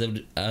think I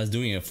was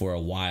doing it for a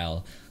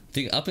while. I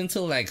think up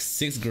until like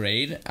 6th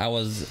grade, I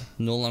was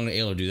no longer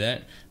able to do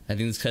that. I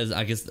think it's because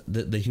I guess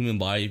the human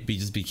body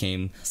just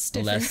became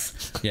Stiffer.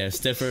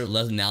 stiffer,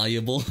 less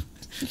malleable. So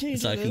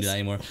I can't do that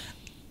anymore.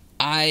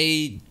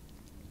 I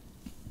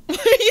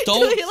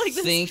don't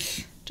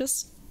think.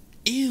 Just.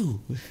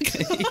 Ew.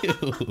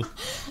 Ew.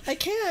 I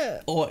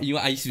can't. Or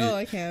I used to.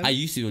 I can. I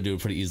used to do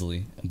it pretty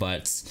easily,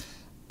 but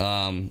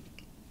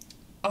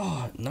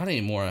not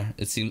anymore.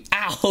 It seems.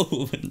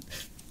 Ow.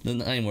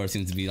 Not anymore. It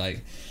seems to be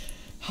like,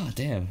 oh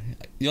damn.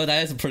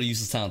 That is a pretty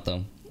useless talent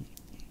though.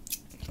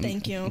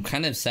 Thank you. I'm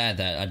kind of sad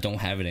that I don't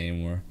have it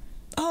anymore.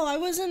 Oh, I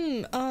was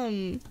in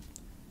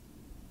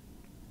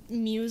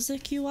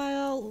music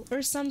UIL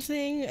or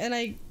something, and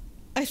I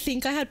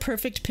think I had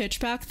perfect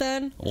pitch back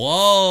then.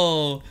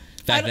 Whoa.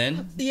 Back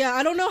then? Yeah,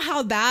 I don't know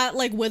how that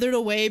like withered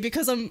away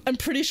because I'm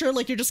pretty sure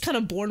like you're just kind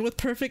of born with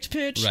perfect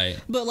pitch. Right.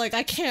 But like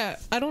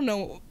I don't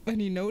know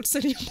any notes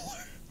anymore.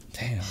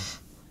 Damn.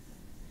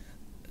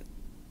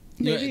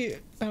 Maybe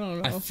I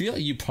don't know. I feel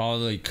like you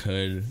probably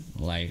could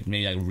like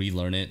maybe like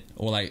relearn it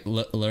or like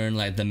learn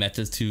like the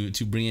methods to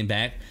bring it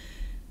back,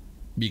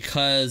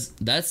 because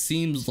that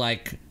seems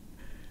like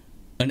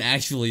an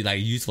actually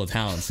like useful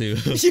talent too.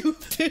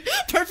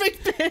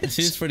 Perfect pitch. It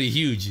seems pretty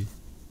huge.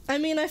 I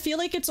mean, I feel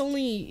like it's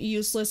only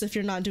useless if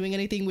you're not doing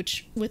anything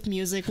with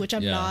music, which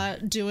I'm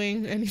not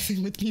doing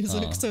anything with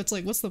music. So it's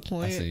like, what's the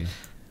point? I see.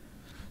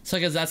 So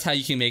I guess that's how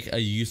you can make a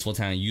useful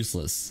talent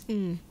useless.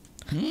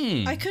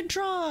 I could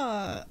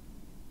draw,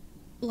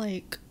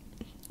 like,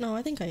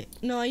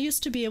 I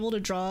used to be able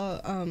to draw.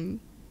 Do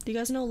you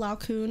guys know Lao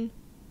Kun,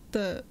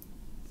 the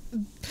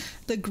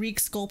Greek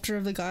sculptor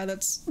of the guy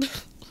that's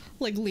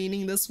like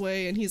leaning this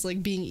way and he's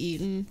like being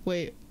eaten?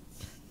 Wait.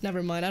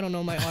 Never mind, I don't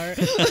know my art.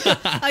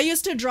 I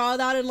used to draw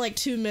that in like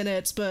 2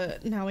 minutes,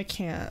 but now I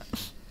can't.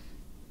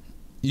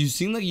 You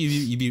seem like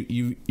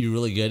you're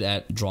really good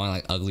at drawing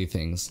like ugly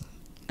things.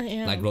 I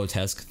am. Like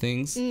grotesque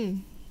things.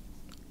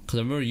 Because I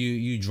remember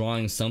you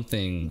drawing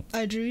something.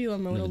 I drew you a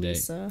Mona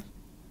Lisa.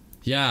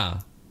 Yeah.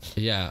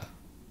 Yeah.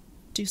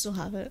 Do you still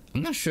have it?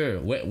 I'm not sure.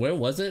 Where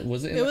was it?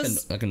 Was it in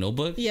like a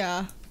notebook?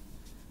 Yeah.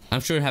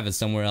 I'm sure I have it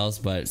somewhere else,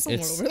 but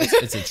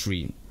it's a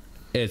treat.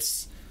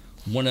 It's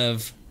one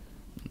of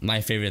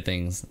my favorite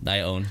things that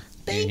I own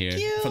in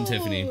here from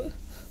Tiffany.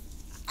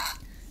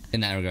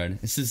 In that regard,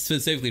 it's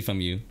specifically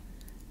from you.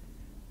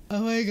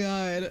 Oh my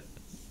god!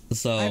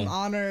 So I'm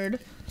honored.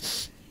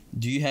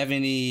 Do you have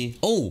any?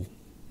 Oh,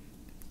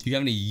 do you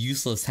have any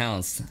useless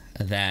talents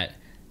that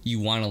you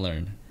want to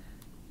learn?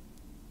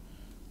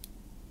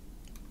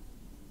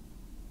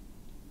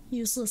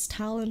 Useless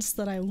talents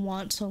that I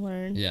want to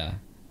learn. Yeah.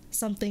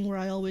 Something where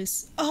I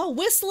always... Oh,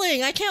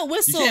 whistling! I can't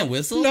whistle! You can't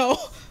whistle? No.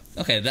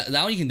 Okay, that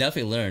one you can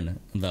definitely learn,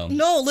 though.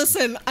 No,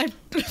 listen, I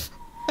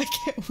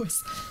can't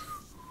whistle.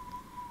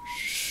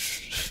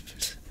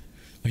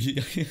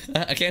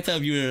 I can't tell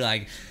if you were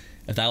like,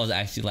 if that was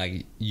actually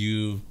like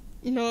you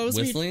No, it was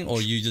whistling me.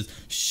 or you just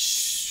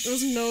shh.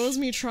 It was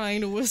me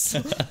trying to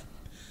whistle.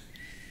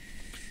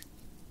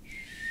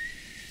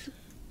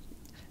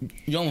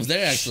 You're almost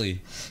there,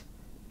 actually.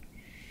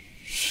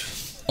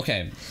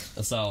 Okay,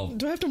 so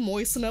Do I have to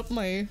moisten up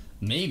my...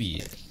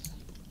 maybe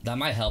that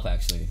might help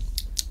actually.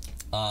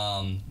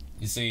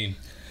 You see,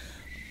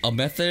 a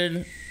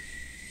method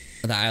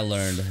that I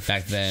learned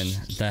back then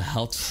that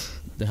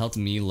helped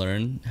me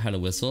learn how to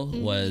whistle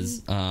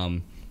was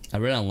I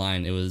read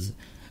online. It was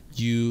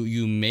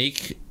you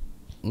make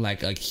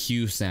like a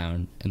cue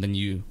sound and then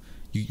you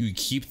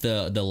keep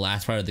the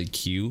last part of the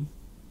cue.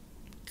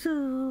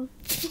 No,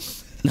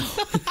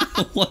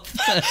 what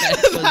the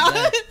heck was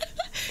that?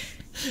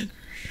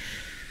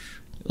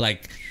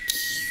 Like,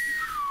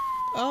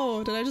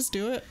 Oh, did I just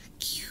do it?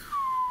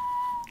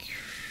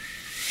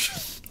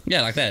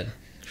 yeah, like that.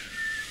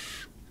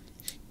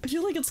 I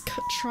feel like it's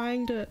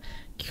trying to...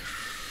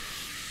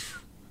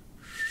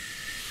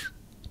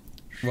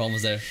 We're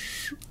almost there.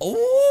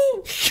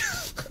 Oh,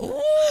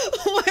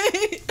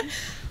 Wait.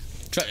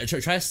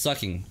 try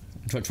sucking.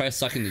 Try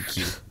sucking the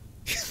cue.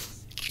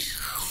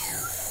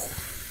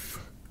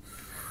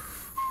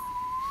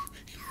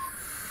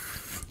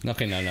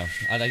 Okay, no.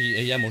 I think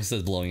yeah, most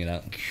says blowing it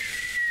out.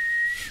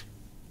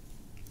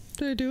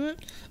 Did I do it?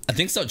 I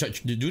think so. Do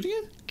it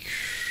again.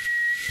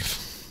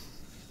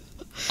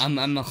 I'm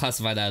gonna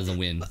classify that as a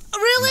win.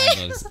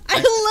 Really?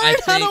 I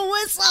learned how to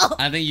whistle.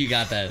 I think you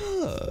got that.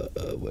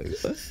 Oh my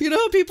god. You know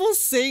how people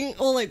sing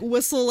or like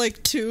whistle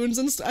like tunes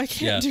and stuff? I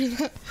can't do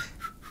that.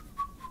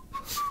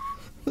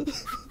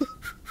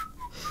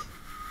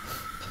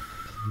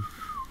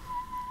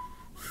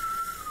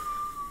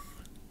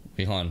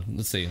 Wait, hold on.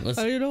 Let's see. I don't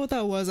even know what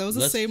that was. That was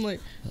the same like...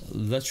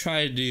 Let's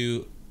try to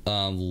do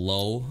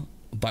Low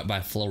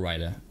by Flow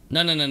Rider.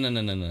 No.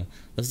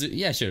 Let's do...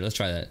 Yeah, sure. Let's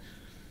try that.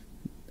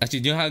 Actually,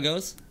 do you know how it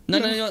goes? No.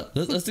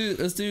 Let's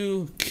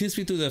do Kiss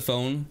Me Through the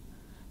Phone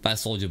by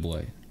Soulja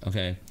Boy.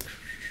 Okay.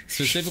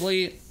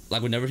 Specifically,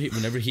 like whenever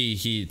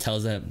he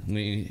tells that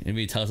when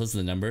he tells us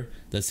the number,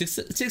 the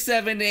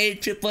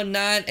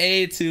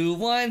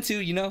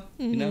 678-999-8212. You know.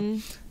 You know.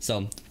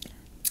 So.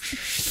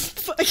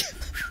 Fuck.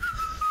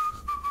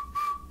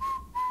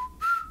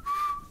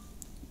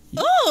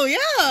 Oh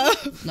yeah.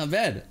 Not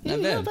bad.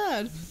 Not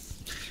bad.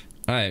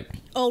 All right.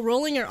 Oh,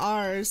 rolling your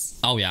R's.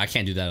 Oh yeah, I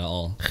can't do that at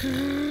all.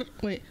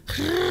 Wait.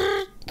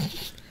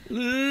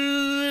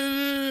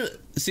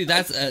 See,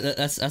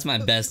 that's my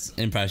best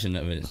impression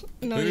of it.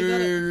 No, you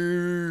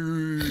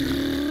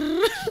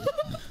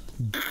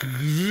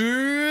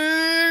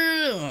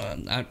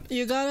gotta.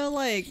 You gotta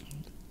like.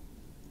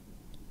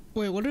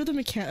 Wait, what are the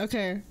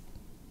Okay.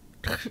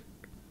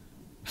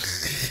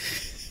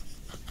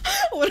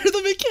 What are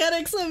the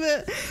mechanics of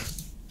it?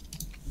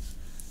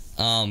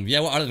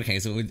 Yeah, what are the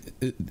mechanics? Is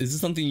this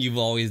something you've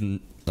always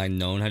like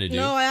known how to do?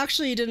 No, I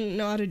actually didn't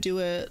know how to do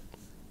it.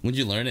 When'd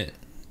you learn it?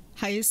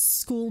 High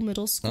school,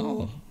 middle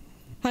school,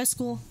 high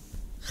school.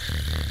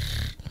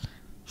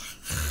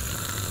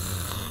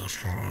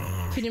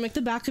 Can you make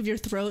the back of your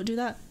throat do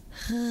that?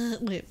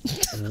 Wait.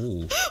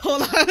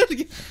 Hold on.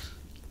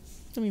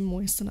 Let me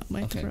moisten up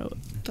my throat.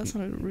 That's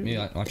not really.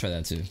 Yeah, I'll try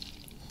that too.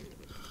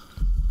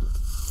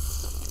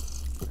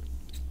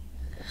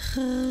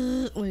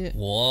 Wait.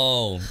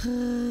 Whoa.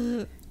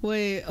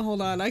 Wait,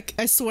 hold on. I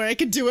swear I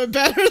could do it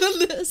better than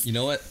this. You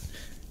know what?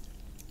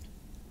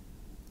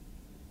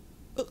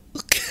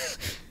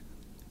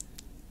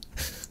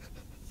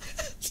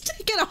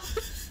 Take it off.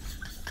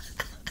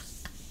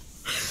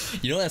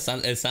 You know what?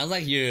 It sounds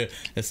like you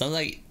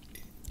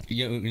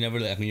never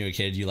like when you were a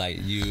kid. You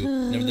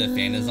never the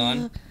fan is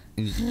on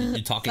and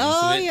you're talking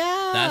into it.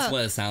 Yeah. That's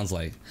what it sounds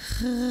like.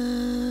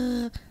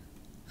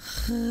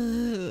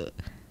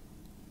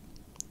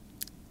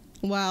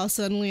 Wow,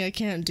 suddenly I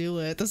can't do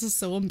it. This is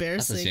so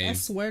embarrassing. That's a shame. I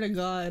swear to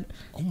God.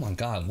 Oh my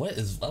God, what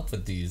is up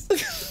with these?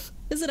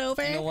 Is it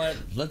over? You know what?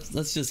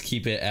 Let's just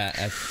keep it at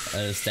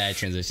a static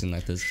transition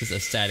like this. Just a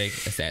static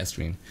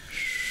screen.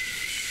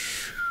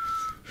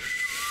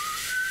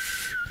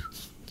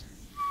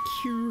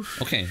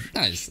 Okay,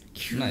 nice.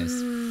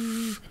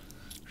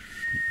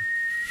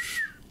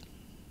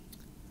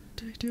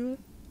 Did I do it?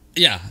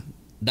 Yeah,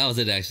 that was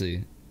it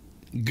actually.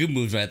 Good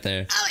moves right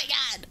there. Oh my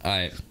God. All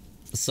right,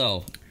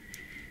 so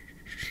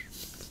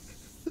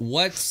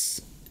what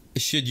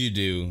should you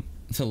do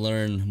to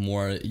learn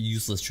more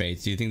useless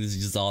traits? Do you think this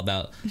is just all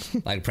about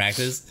like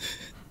practice?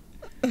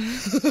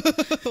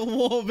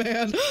 Whoa,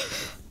 man.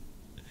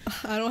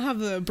 I don't have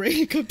the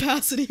brain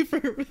capacity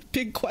for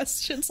big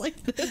questions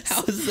like this.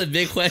 How is this a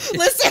big question?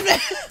 Listen, man.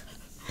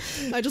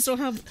 I just don't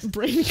have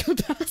brain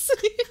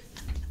capacity.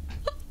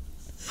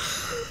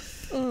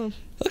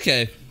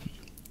 Okay.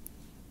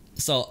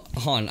 So,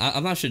 Han,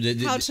 I'm not sure.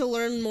 How to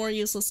learn more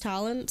useless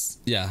talents?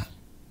 Yeah.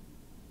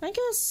 I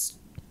guess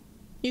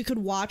you could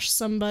watch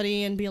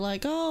somebody and be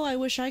like, oh, I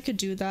wish I could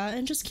do that,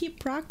 and just keep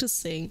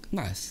practicing.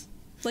 Nice.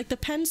 Like the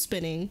pen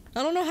spinning.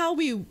 I don't know how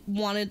we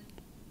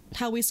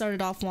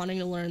started off wanting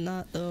to learn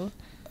that, though.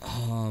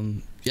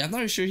 Yeah, I'm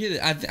not sure either.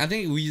 I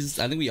think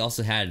we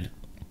also had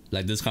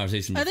like this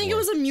conversation before. I think it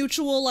was a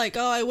mutual, like,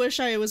 oh, I wish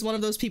I was one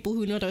of those people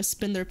who know how to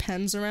spin their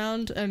pens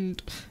around,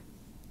 and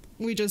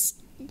we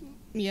just,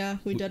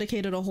 we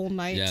dedicated a whole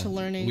night to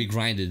learning. We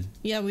grinded.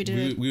 Yeah, we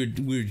did. We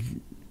were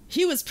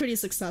he was pretty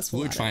successful.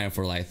 We were trying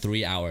for like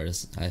 3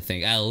 hours, I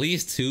think, at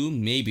least 2,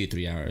 maybe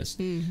 3 hours,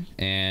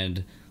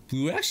 and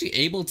we were actually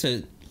able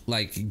to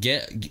like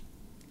get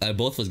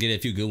both of us get a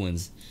few good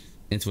ones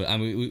into it. I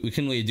mean, we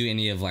couldn't really do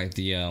any of like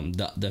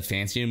the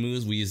fancier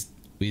moves. We just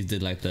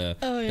did like the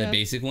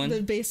basic one.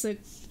 The basic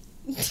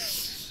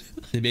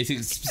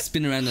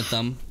spin around the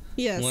thumb.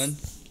 Yes. One.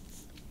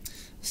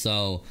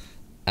 So,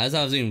 as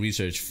I was doing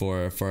research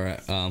for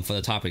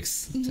the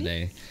topics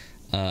today,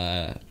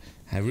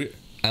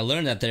 I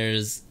learned that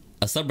there's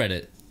a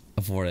subreddit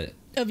for it.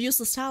 Of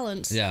useless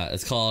talents. Yeah,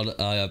 it's called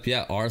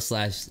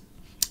r/useless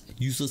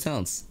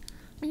talents.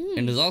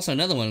 And there's also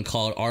another one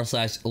called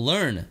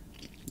r/learn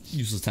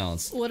useless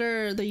talents. What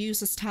are the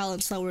useless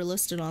talents that were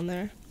listed on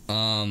there?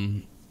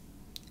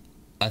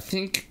 I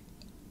think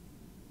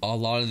a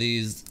lot of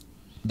these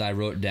that I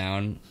wrote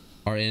down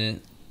are in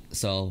it.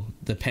 So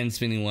the pen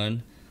spinning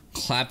one,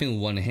 clapping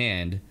with one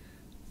hand,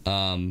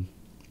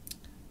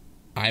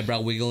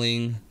 eyebrow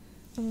wiggling,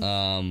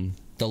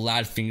 the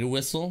loud finger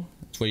whistle.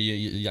 It's where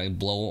you like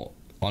blow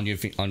on your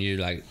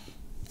like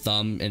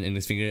thumb and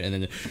index finger, and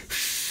then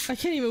I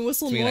can't even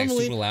whistle normally. Like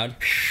super loud.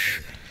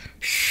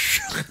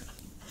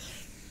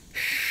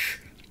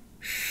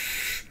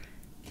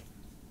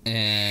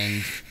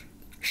 And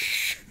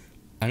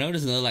I know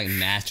there's another like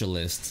master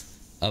list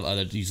of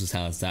other useless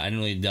talents that I didn't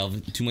really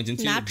delve too much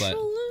into.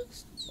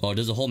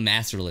 There's a whole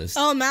master list.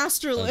 Oh,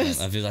 master list.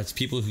 I feel like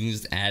people who can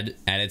just add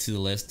it to the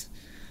list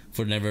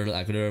for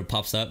whatever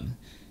pops up.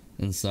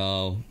 And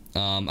so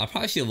I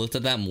probably should have looked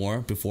at that more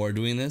before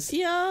doing this.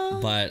 Yeah.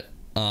 But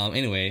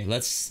anyway,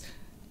 let's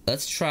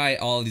try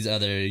all these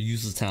other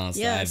useless talents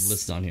that I've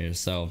listed on here.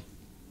 So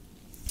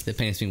the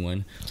pen spinning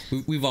one,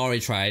 we've already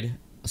tried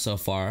so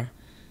far.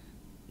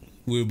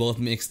 We were both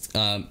mixed.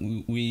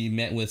 We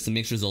met with some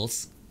mixed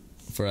results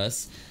for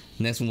us.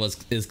 Next one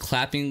is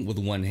clapping with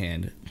one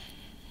hand.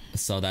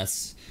 So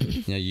that's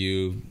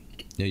you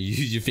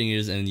use your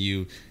fingers and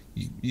you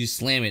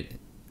slam it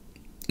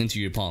into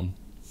your palm.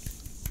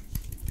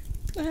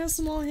 I have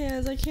small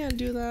hands. I can't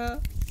do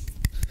that.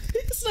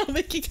 It's not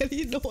making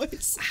any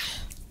noise.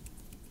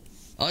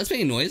 Oh, it's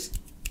making noise.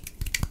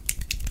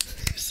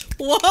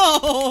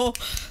 Whoa!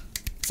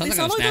 Sounds they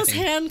sound like those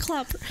hand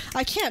clap.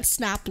 I can't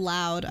snap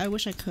loud. I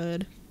wish I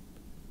could.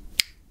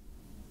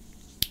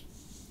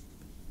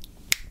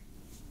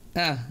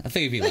 I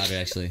think it'd be louder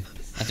actually.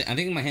 I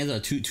think my hands are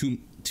too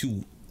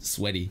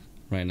sweaty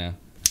right now.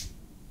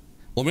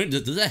 Well,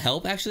 does that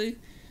help actually?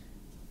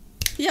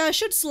 Yeah, I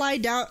should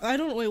slide down.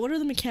 Wait, what are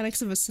the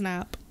mechanics of a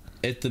snap?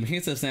 The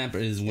mechanics of a snap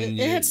is when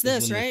it hits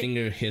this, when right? the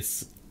finger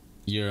hits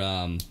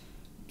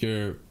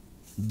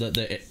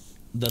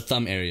the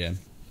thumb area,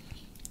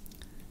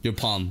 your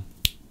palm.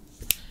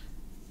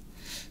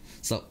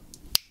 So,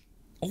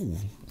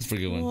 that's a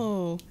pretty good one.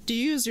 Whoa! Do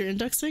you use your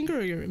index finger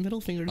or your middle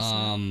finger to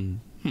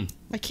snap?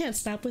 I can't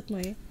snap with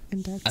my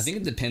index. I think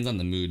it depends on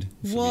the mood.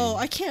 Whoa!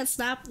 I can't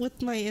snap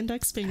with my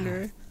index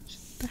finger.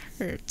 That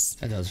hurts.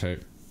 That does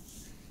hurt.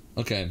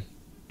 Okay,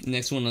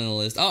 next one on the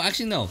list. Oh,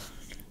 actually no.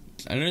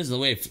 I know there's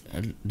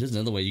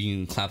another way you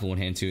can clap with one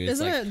hand too.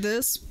 Isn't it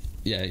this?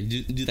 Yeah,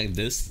 you do like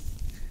this.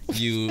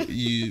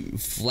 You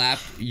flap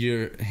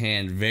your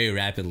hand very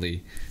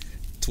rapidly,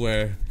 to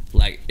where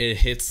like it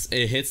hits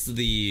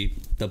the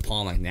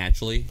palm like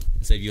naturally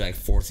instead of you like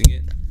forcing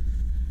it.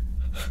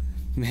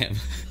 Man,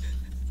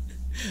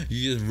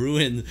 you just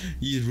ruin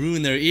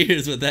their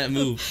ears with that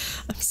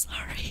move. I'm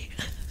sorry.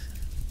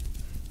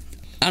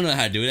 I don't know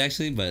how to do it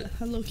actually, but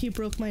I low-key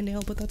broke my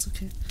nail, but that's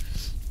okay.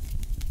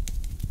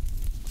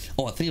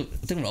 Oh, I think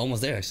we're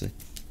almost there actually.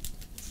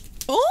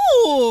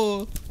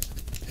 Oh!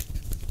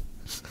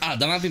 That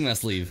might be my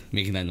sleeve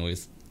making that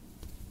noise.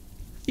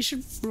 You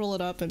should roll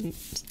it up and.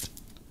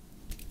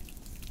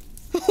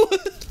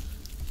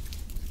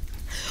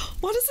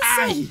 What does it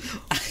sound?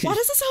 Why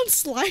does it sound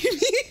slimy?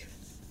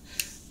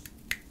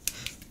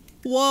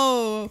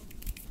 Whoa!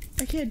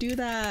 I can't do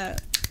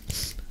that.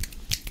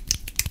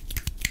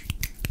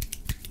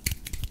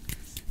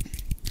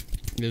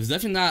 It was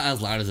definitely not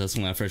as loud as this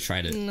when I first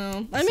tried it.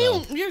 No. I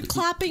mean, you're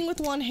clapping with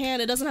one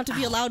hand. It doesn't have to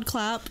be a loud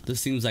clap. This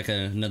seems like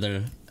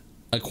another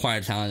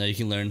acquired talent that you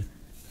can learn.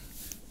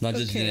 Not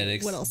just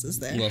genetics. What else is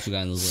there? What else we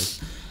got on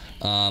this list?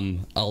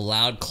 A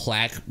loud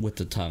clack with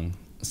the tongue.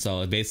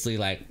 So basically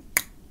like,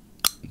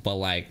 but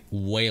like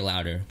way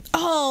louder.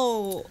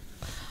 Oh!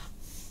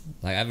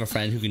 Like I have a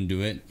friend who can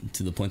do it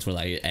to the point where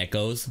like it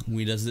echoes when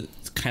he does it.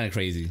 It's kind of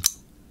crazy.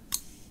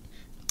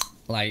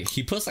 Like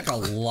he puts like a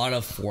lot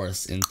of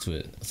force into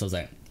it. So it's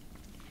like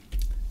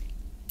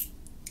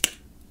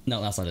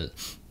No, that's not it.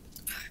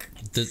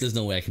 There's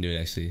no way I can do it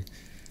actually.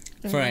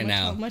 For right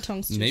now, my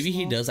tongue's too maybe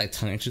he small. does like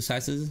tongue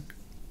exercises.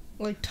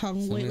 Like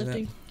tongue Something like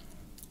weightlifting.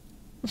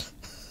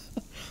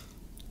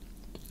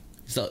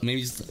 So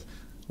maybe just a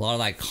lot of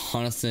like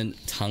constant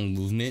tongue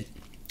movement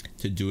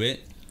to do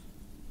it,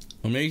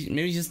 or maybe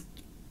he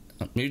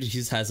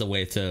just has a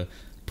way to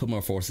put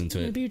more force into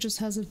it. Maybe he just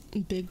has a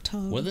big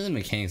tongue. What are the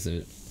mechanics of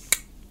it?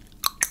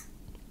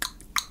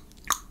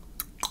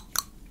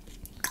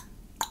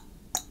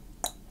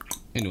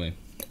 Anyway,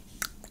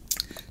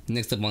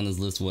 next up on this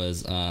list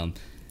was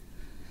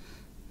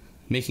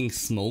making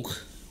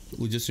smoke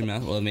with just your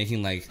mouth, or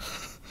making like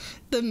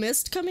The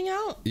mist coming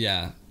out?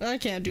 yeah. I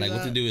can't do Like that.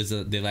 what they do is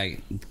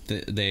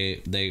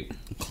they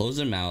close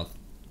their mouth,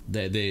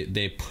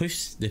 they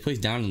push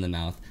down in the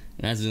mouth,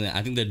 and as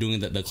I think they're doing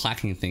the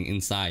clacking thing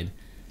inside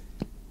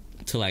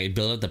to like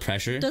build up the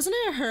pressure. Doesn't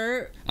it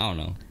hurt? I don't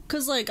know.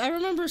 Cause like I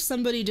remember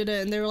somebody did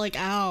it and they were like,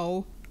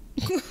 "Ow,"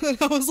 and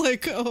I was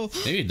like, "Oh."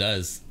 Maybe it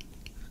does.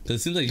 Cause it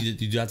seems like you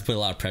do have to put a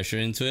lot of pressure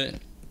into it,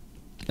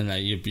 and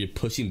like you're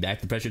pushing back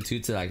the pressure too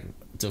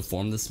to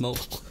form the smoke.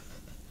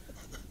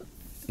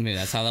 I mean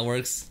that's how that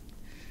works.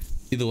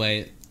 Either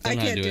way, I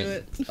don't know how to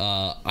can't do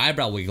it.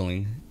 Eyebrow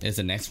wiggling is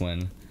the next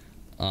one.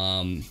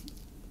 I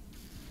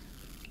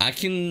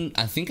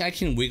think I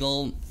can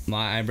wiggle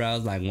my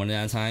eyebrows like one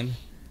at a time.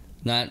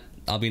 Not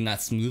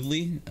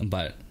smoothly,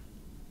 but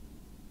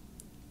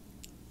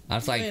I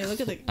have to like Wait, look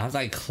at the- I have to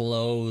like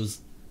close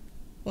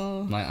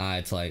Well, my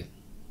eye to like.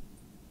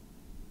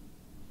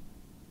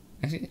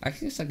 Actually, I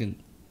guess I can.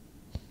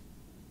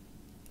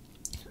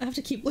 I have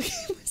to keep looking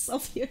at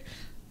myself here.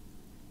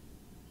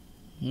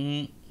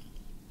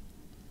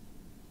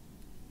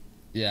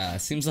 Yeah, it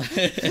seems like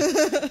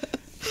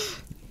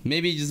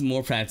maybe just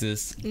more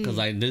practice because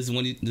like this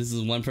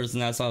is one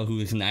person I saw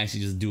who can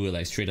actually just do it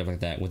like straight up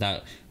like that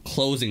without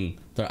closing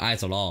their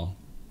eyes at all.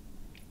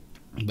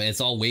 But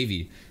it's all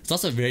wavy. It's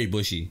also very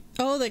bushy.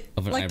 Oh,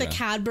 Of an like the eyebrow.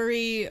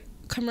 Cadbury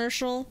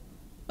commercial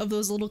of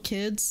those little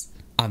kids.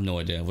 I have no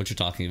idea what you're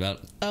talking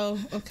about. Oh,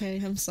 okay.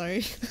 I'm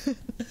sorry.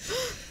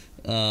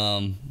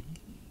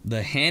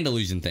 The hand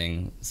illusion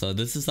thing. So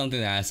this is something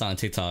that I saw on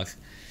TikTok.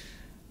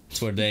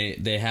 It's where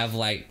they have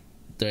like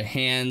their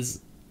hands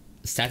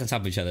stacked on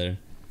top of each other,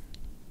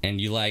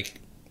 and you like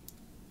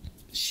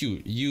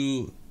shoot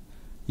you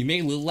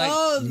make it look like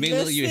Oh, you make it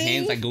look this like your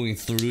hands thing? like going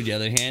through the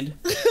other hand.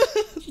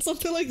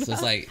 Something like that.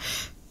 So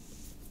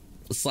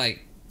it's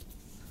like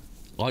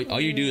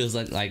all you do is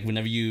like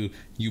whenever you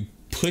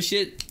push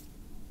it.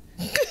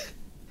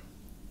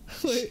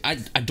 Wait. I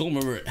don't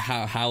remember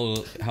how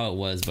it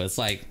was, but it's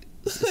like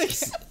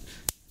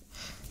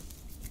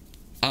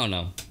I don't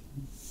know.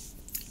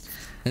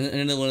 And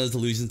then one of those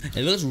illusions.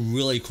 It looks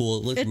really cool.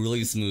 It looks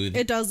really smooth.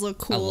 It does look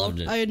cool. I loved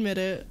it. I admit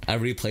it. I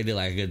replayed it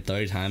like a good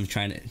 30 times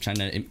trying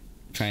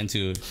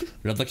to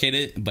replicate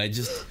it, but I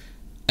just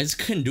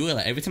couldn't do it.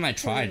 Like every time I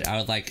tried,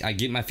 I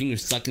get my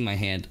fingers stuck in my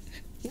hand.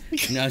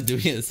 And I was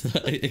doing it, so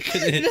it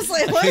couldn't. You're just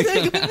like, what is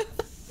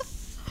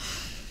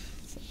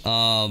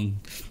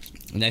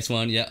it? Next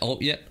one, yeah. Oh,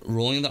 yeah.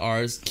 Rolling the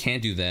R's,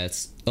 can't do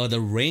that. Oh, the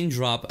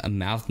raindrop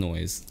mouth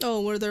noise.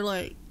 Oh, where they're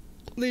like,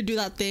 they do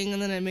that thing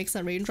and then it makes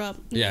that raindrop.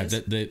 Yeah,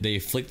 noise. they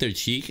flick their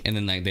cheek and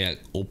then like they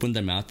open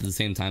their mouth at the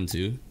same time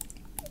too.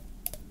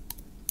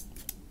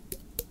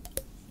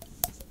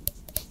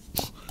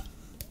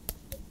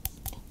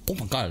 Oh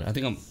my god, I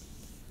think I'm.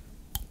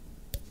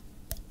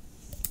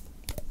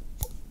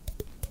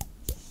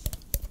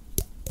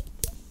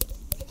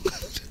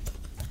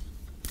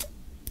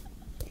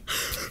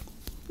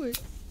 Wait.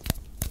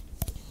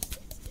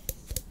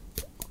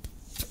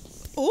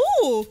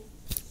 Oh.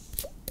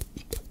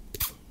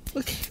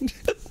 Okay.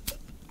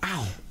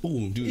 Ow!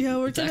 Oh, dude, Yeah,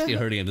 we're it's actually gonna-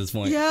 hurting at this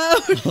point. Yeah.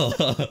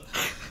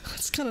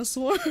 It's kind of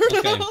sore.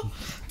 Okay.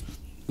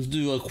 Let's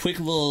do a quick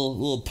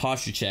little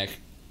posture check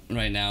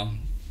right now.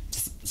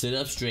 Sit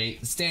up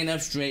straight. Stand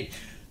up straight.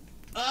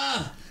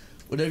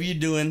 Whatever you're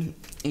doing,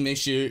 make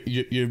sure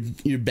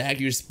your back,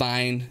 your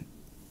spine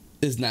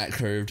is not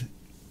curved.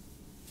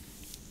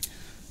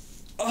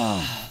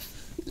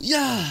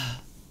 Yeah.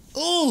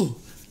 Oh.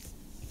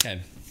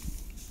 Okay.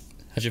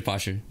 How's your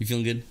posture? You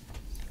feeling good?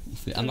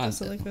 I'm not.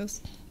 Sit like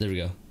this. There we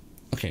go.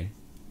 Okay.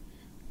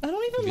 I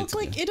don't even Good look to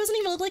like go. it. Doesn't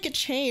even look like it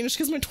changed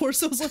because my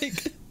torso's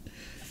like.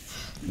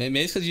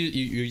 Maybe it's because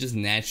you're just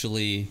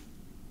naturally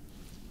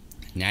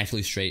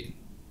straight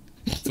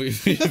for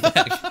your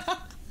back.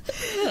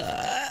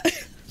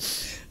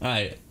 All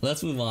right,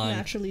 let's move on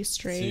Naturally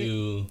straight.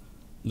 to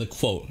the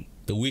quote,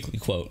 the weekly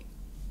quote.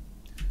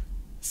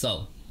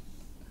 So,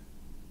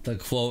 the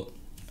quote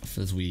for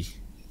this week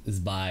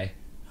is by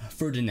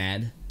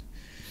Ferdinand.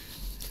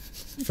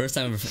 First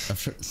time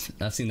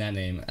I've seen that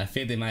name. I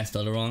think they might have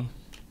spelled it wrong.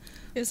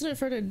 Isn't it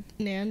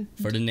Ferdinand?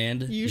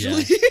 Ferdinand.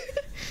 Usually. Yeah.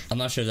 I'm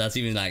not sure if that's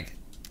even like.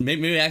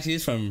 Maybe it actually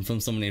is from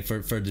someone named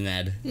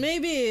Ferdinand.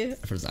 Maybe.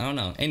 I don't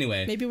know.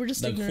 Anyway, Maybe we're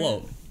just the ignorant.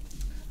 quote: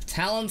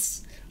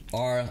 "Talents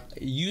are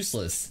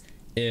useless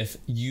if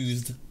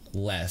used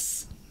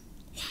less."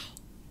 Wow,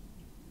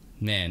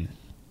 man,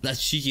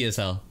 That's cheeky as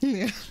hell.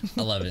 Yeah.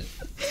 I love it.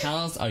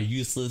 Talents are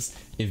useless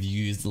if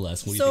used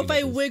less. What do you So think if I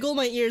about this? wiggle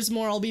my ears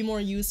more, I'll be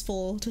more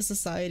useful to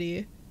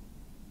society.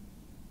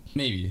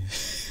 Maybe.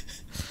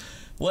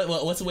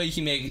 What's the way you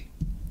can make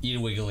ear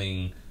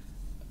wiggling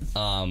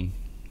more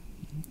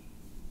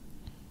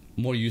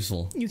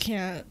useful? You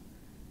can't.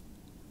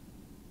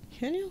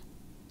 Can you?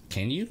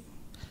 Can you?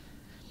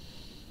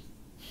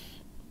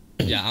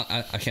 Yeah,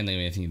 I can't think of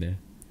anything either.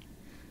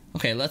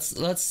 Okay, let's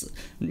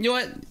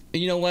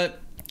you know what?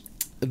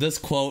 This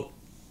quote,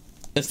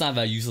 it's not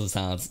about useless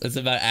talents. It's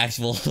about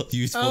actual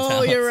useful talents.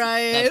 Oh, you're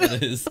right. That's what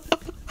it is.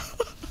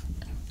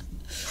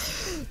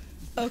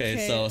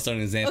 Okay, so start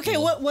an example. Okay,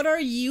 what are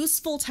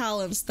useful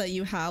talents that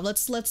you have?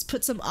 Let's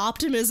put some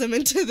optimism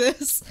into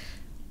this.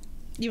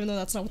 Even though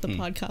that's not what the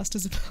podcast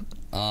is about.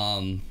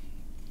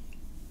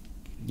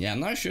 Yeah,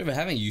 I'm not sure if I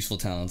have any useful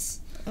talents.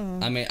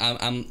 I mean,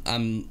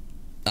 I'm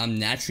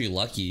naturally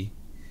lucky,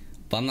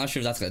 but I'm not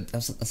sure if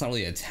that's not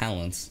really a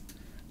talent.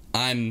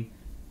 I'm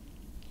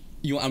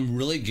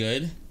really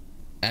good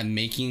at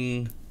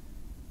making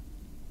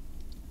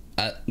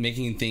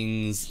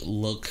things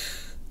look.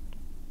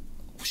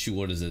 Shoot,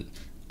 what is it?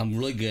 I'm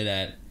really good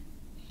at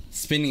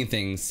spinning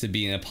things to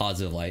be in a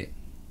positive light.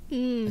 I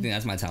think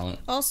that's my talent.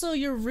 Also,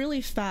 you're really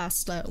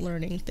fast at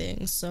learning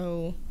things,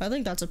 so I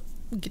think that's a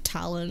good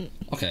talent.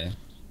 Okay,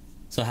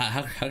 so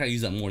how can I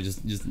use that more?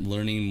 Just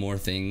learning more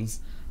things.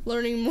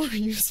 Learning more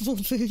useful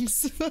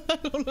things. I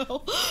don't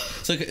know.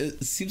 So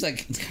it seems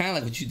like it's kind of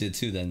like what you did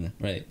too, then,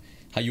 right?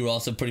 How you were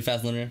also a pretty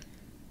fast learner.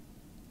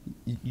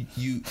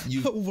 You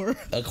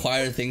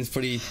acquire things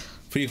pretty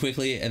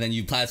quickly, and then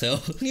you plateau.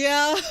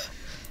 Yeah.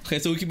 Okay,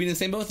 so we could be in the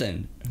same boat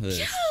then.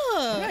 Yeah.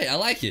 Right, I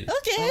like it.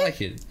 Okay. I like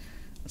it. Okay.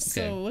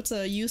 So, what's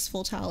a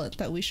useful talent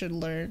that we should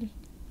learn?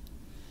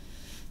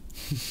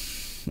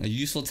 A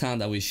useful talent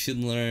that we should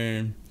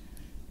learn.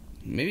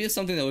 Maybe it's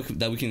something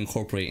that we can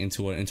incorporate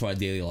into our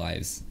daily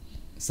lives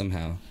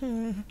somehow.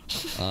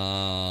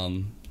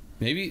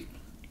 Maybe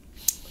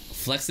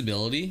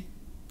flexibility.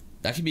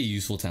 That could be a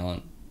useful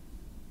talent.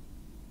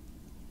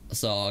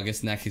 So I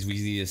guess in that case we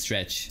need to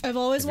stretch. I've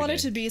always wanted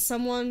to be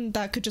someone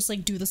that could just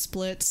like do the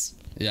splits.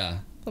 Yeah.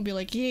 I'll be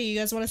like, hey, you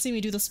guys want to see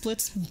me do the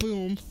splits?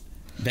 Boom.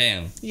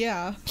 Bam.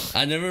 Yeah.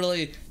 I never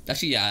really...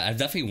 Actually, yeah, I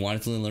definitely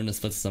wanted to learn the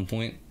splits at some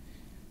point.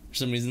 For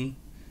some reason.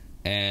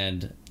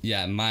 And,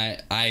 yeah, I'm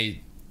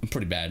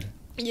pretty bad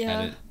yeah.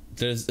 at it.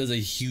 There's a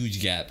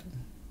huge gap.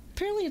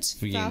 Apparently it's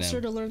faster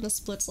to learn the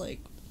splits,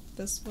 like,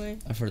 this way.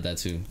 I've heard that,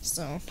 too.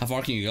 So. How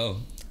far can you go?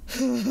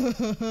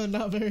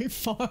 Not very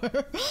far.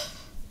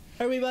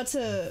 Are we about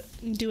to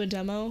do a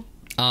demo?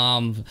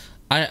 I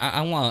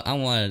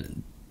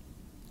want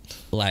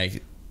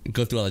like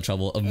go through all the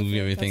trouble of moving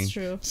everything. That's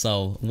true.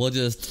 So we'll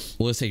just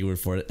take your word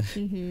for it.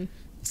 Mm-hmm.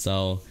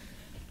 So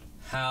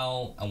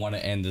how I want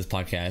to end this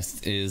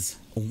podcast is,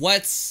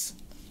 what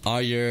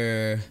are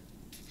your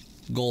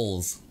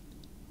goals?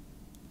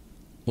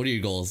 What are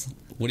your goals?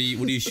 What are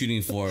you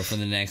shooting for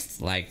the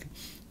next like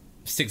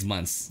 6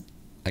 months?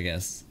 I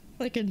guess.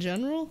 Like in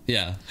general?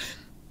 Yeah.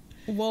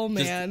 Whoa,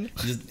 man.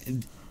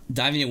 Just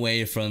diving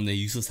away from the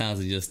useless sounds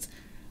of just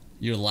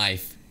your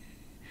life,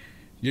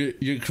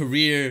 your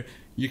career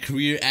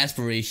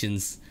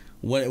aspirations.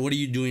 What are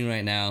you doing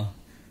right now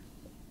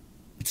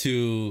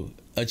to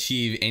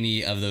achieve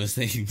any of those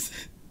things?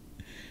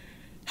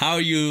 How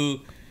are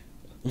you?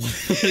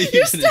 What are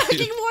You're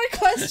stacking more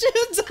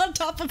questions on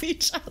top of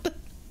each other.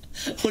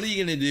 What are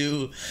you gonna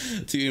do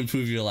to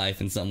improve your life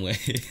in some way?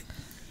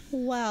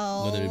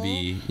 Well, whether it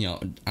be,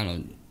 I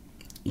don't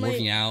know,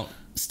 working out,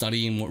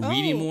 studying more,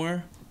 reading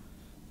more,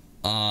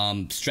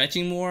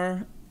 stretching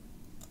more,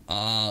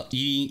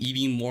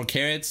 eating more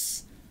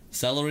carrots,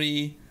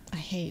 celery. I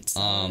hate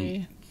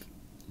celery.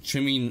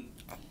 Trimming,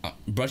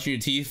 brushing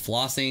your teeth,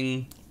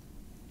 flossing.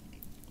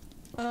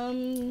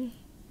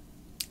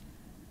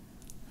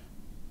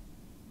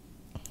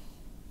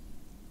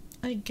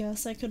 I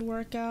guess I could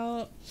work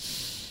out.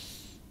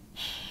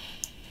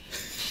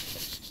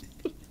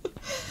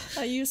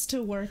 I used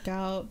to work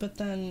out, but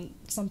then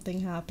something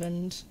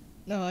happened.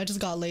 No, I just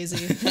got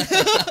lazy.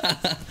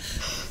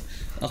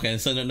 Okay,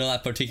 so no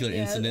that particular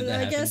incident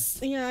that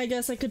happened. I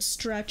guess I could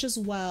stretch as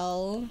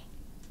well.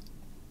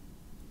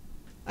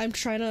 I'm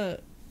trying to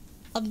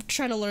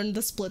learn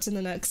the splits in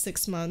the next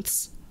 6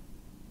 months.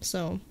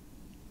 So.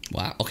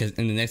 Wow. Okay,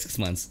 in the next 6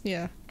 months.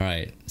 Yeah. All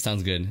right.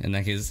 Sounds good. In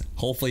that case,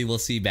 hopefully we'll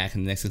see you back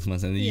in the next 6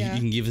 months, and you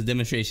can give us a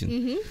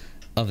demonstration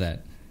of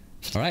that.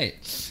 All right.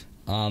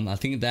 I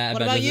think that.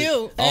 What about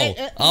you?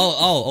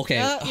 Okay.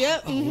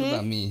 Yeah. What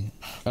about me?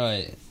 All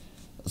right.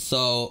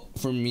 So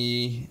for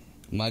me,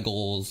 my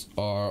goals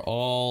are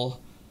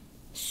all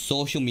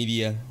social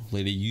media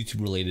related,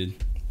 YouTube related.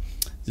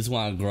 Just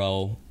want to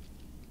grow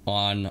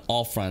on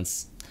all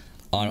fronts,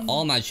 on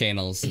all my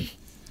channels.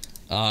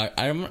 I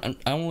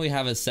don't really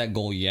have a set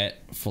goal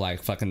yet for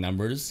like fucking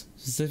numbers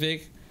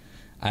specific.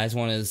 I just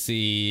want to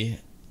see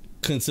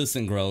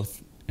consistent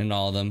growth in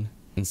all of them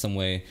in some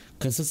way.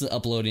 Consistent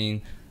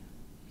uploading,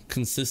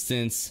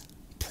 consistent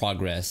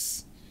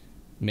progress.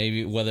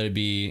 Maybe whether it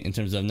be in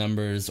terms of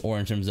numbers or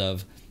in terms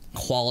of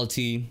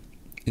quality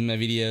in my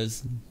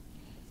videos.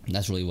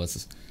 That's really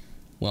what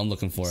I'm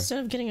looking for. Instead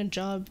of getting a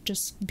job,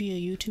 just be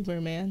a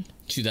YouTuber, man.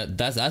 Shoot,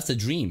 that's the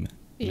dream,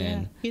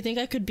 man. You think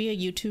I could be a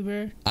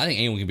YouTuber? I think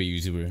anyone can be a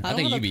YouTuber. I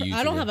think you can be a YouTuber.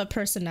 I don't have a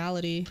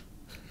personality.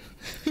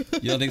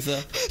 You don't think so?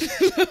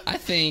 I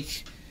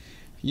think,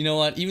 you know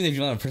what? Even if you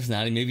don't have a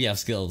personality, maybe you have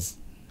skills.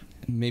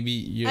 Maybe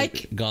you're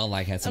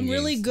godlike at some I'm games.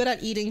 really good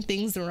at eating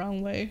things the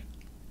wrong way.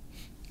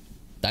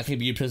 That could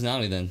be your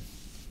personality then.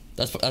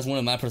 That's one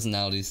of my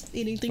personalities.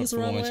 Eating things for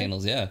the wrong one of way. my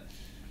channels, yeah.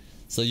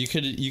 So you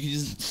could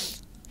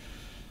just.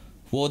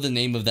 What would the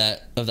name of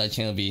that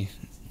channel be?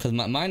 Because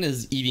mine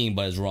is eating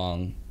but it's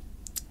wrong.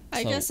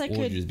 I guess I what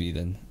would could. yours be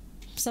then?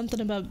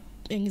 Something about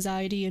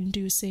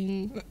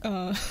anxiety-inducing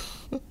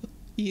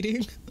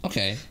eating.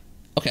 Okay,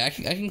 I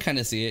can kind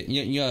of see it.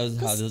 You know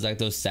how there's like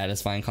those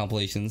satisfying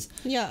compilations.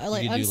 Yeah,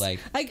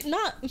 like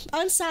not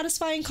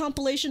unsatisfying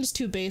compilations.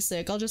 Too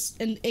basic. I'll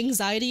just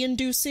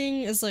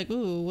anxiety-inducing is like,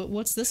 ooh,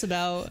 what's this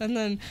about? And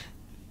then,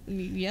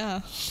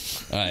 yeah.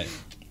 All right,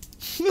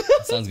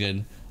 sounds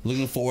good.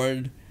 Looking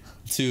forward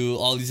to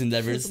all these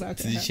endeavors to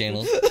these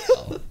channels.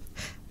 Oh.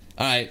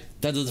 All right,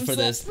 that does it for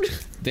this.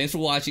 Thanks for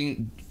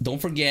watching. Don't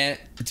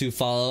forget to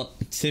follow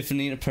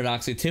Tiffany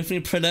Production,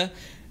 Tiffany Prida,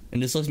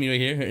 and this looks me right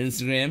here, her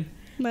Instagram.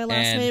 My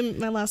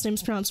last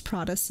name's pronounced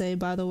Pradase,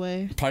 by the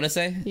way.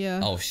 Pradase?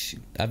 Yeah. Oh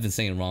shoot, I've been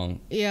saying it wrong.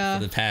 Yeah.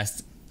 For the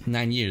past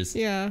 9 years.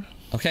 Yeah.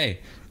 Okay.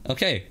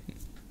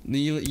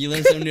 You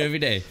learn something new every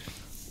day.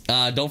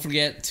 Don't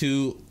forget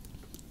to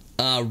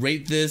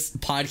rate this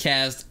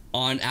podcast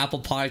on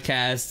Apple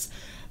Podcasts,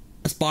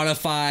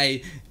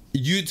 Spotify,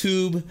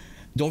 YouTube.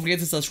 Don't forget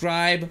to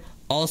subscribe.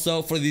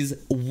 Also, for these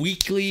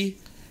weekly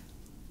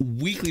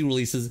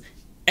releases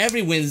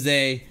every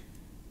Wednesday.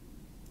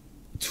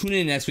 Tune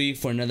in next week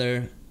for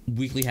another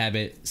weekly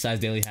habit, size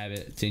daily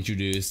habit to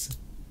introduce.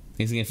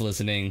 Thanks again for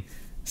listening.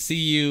 See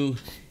you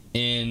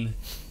in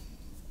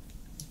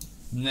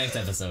the next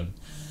episode.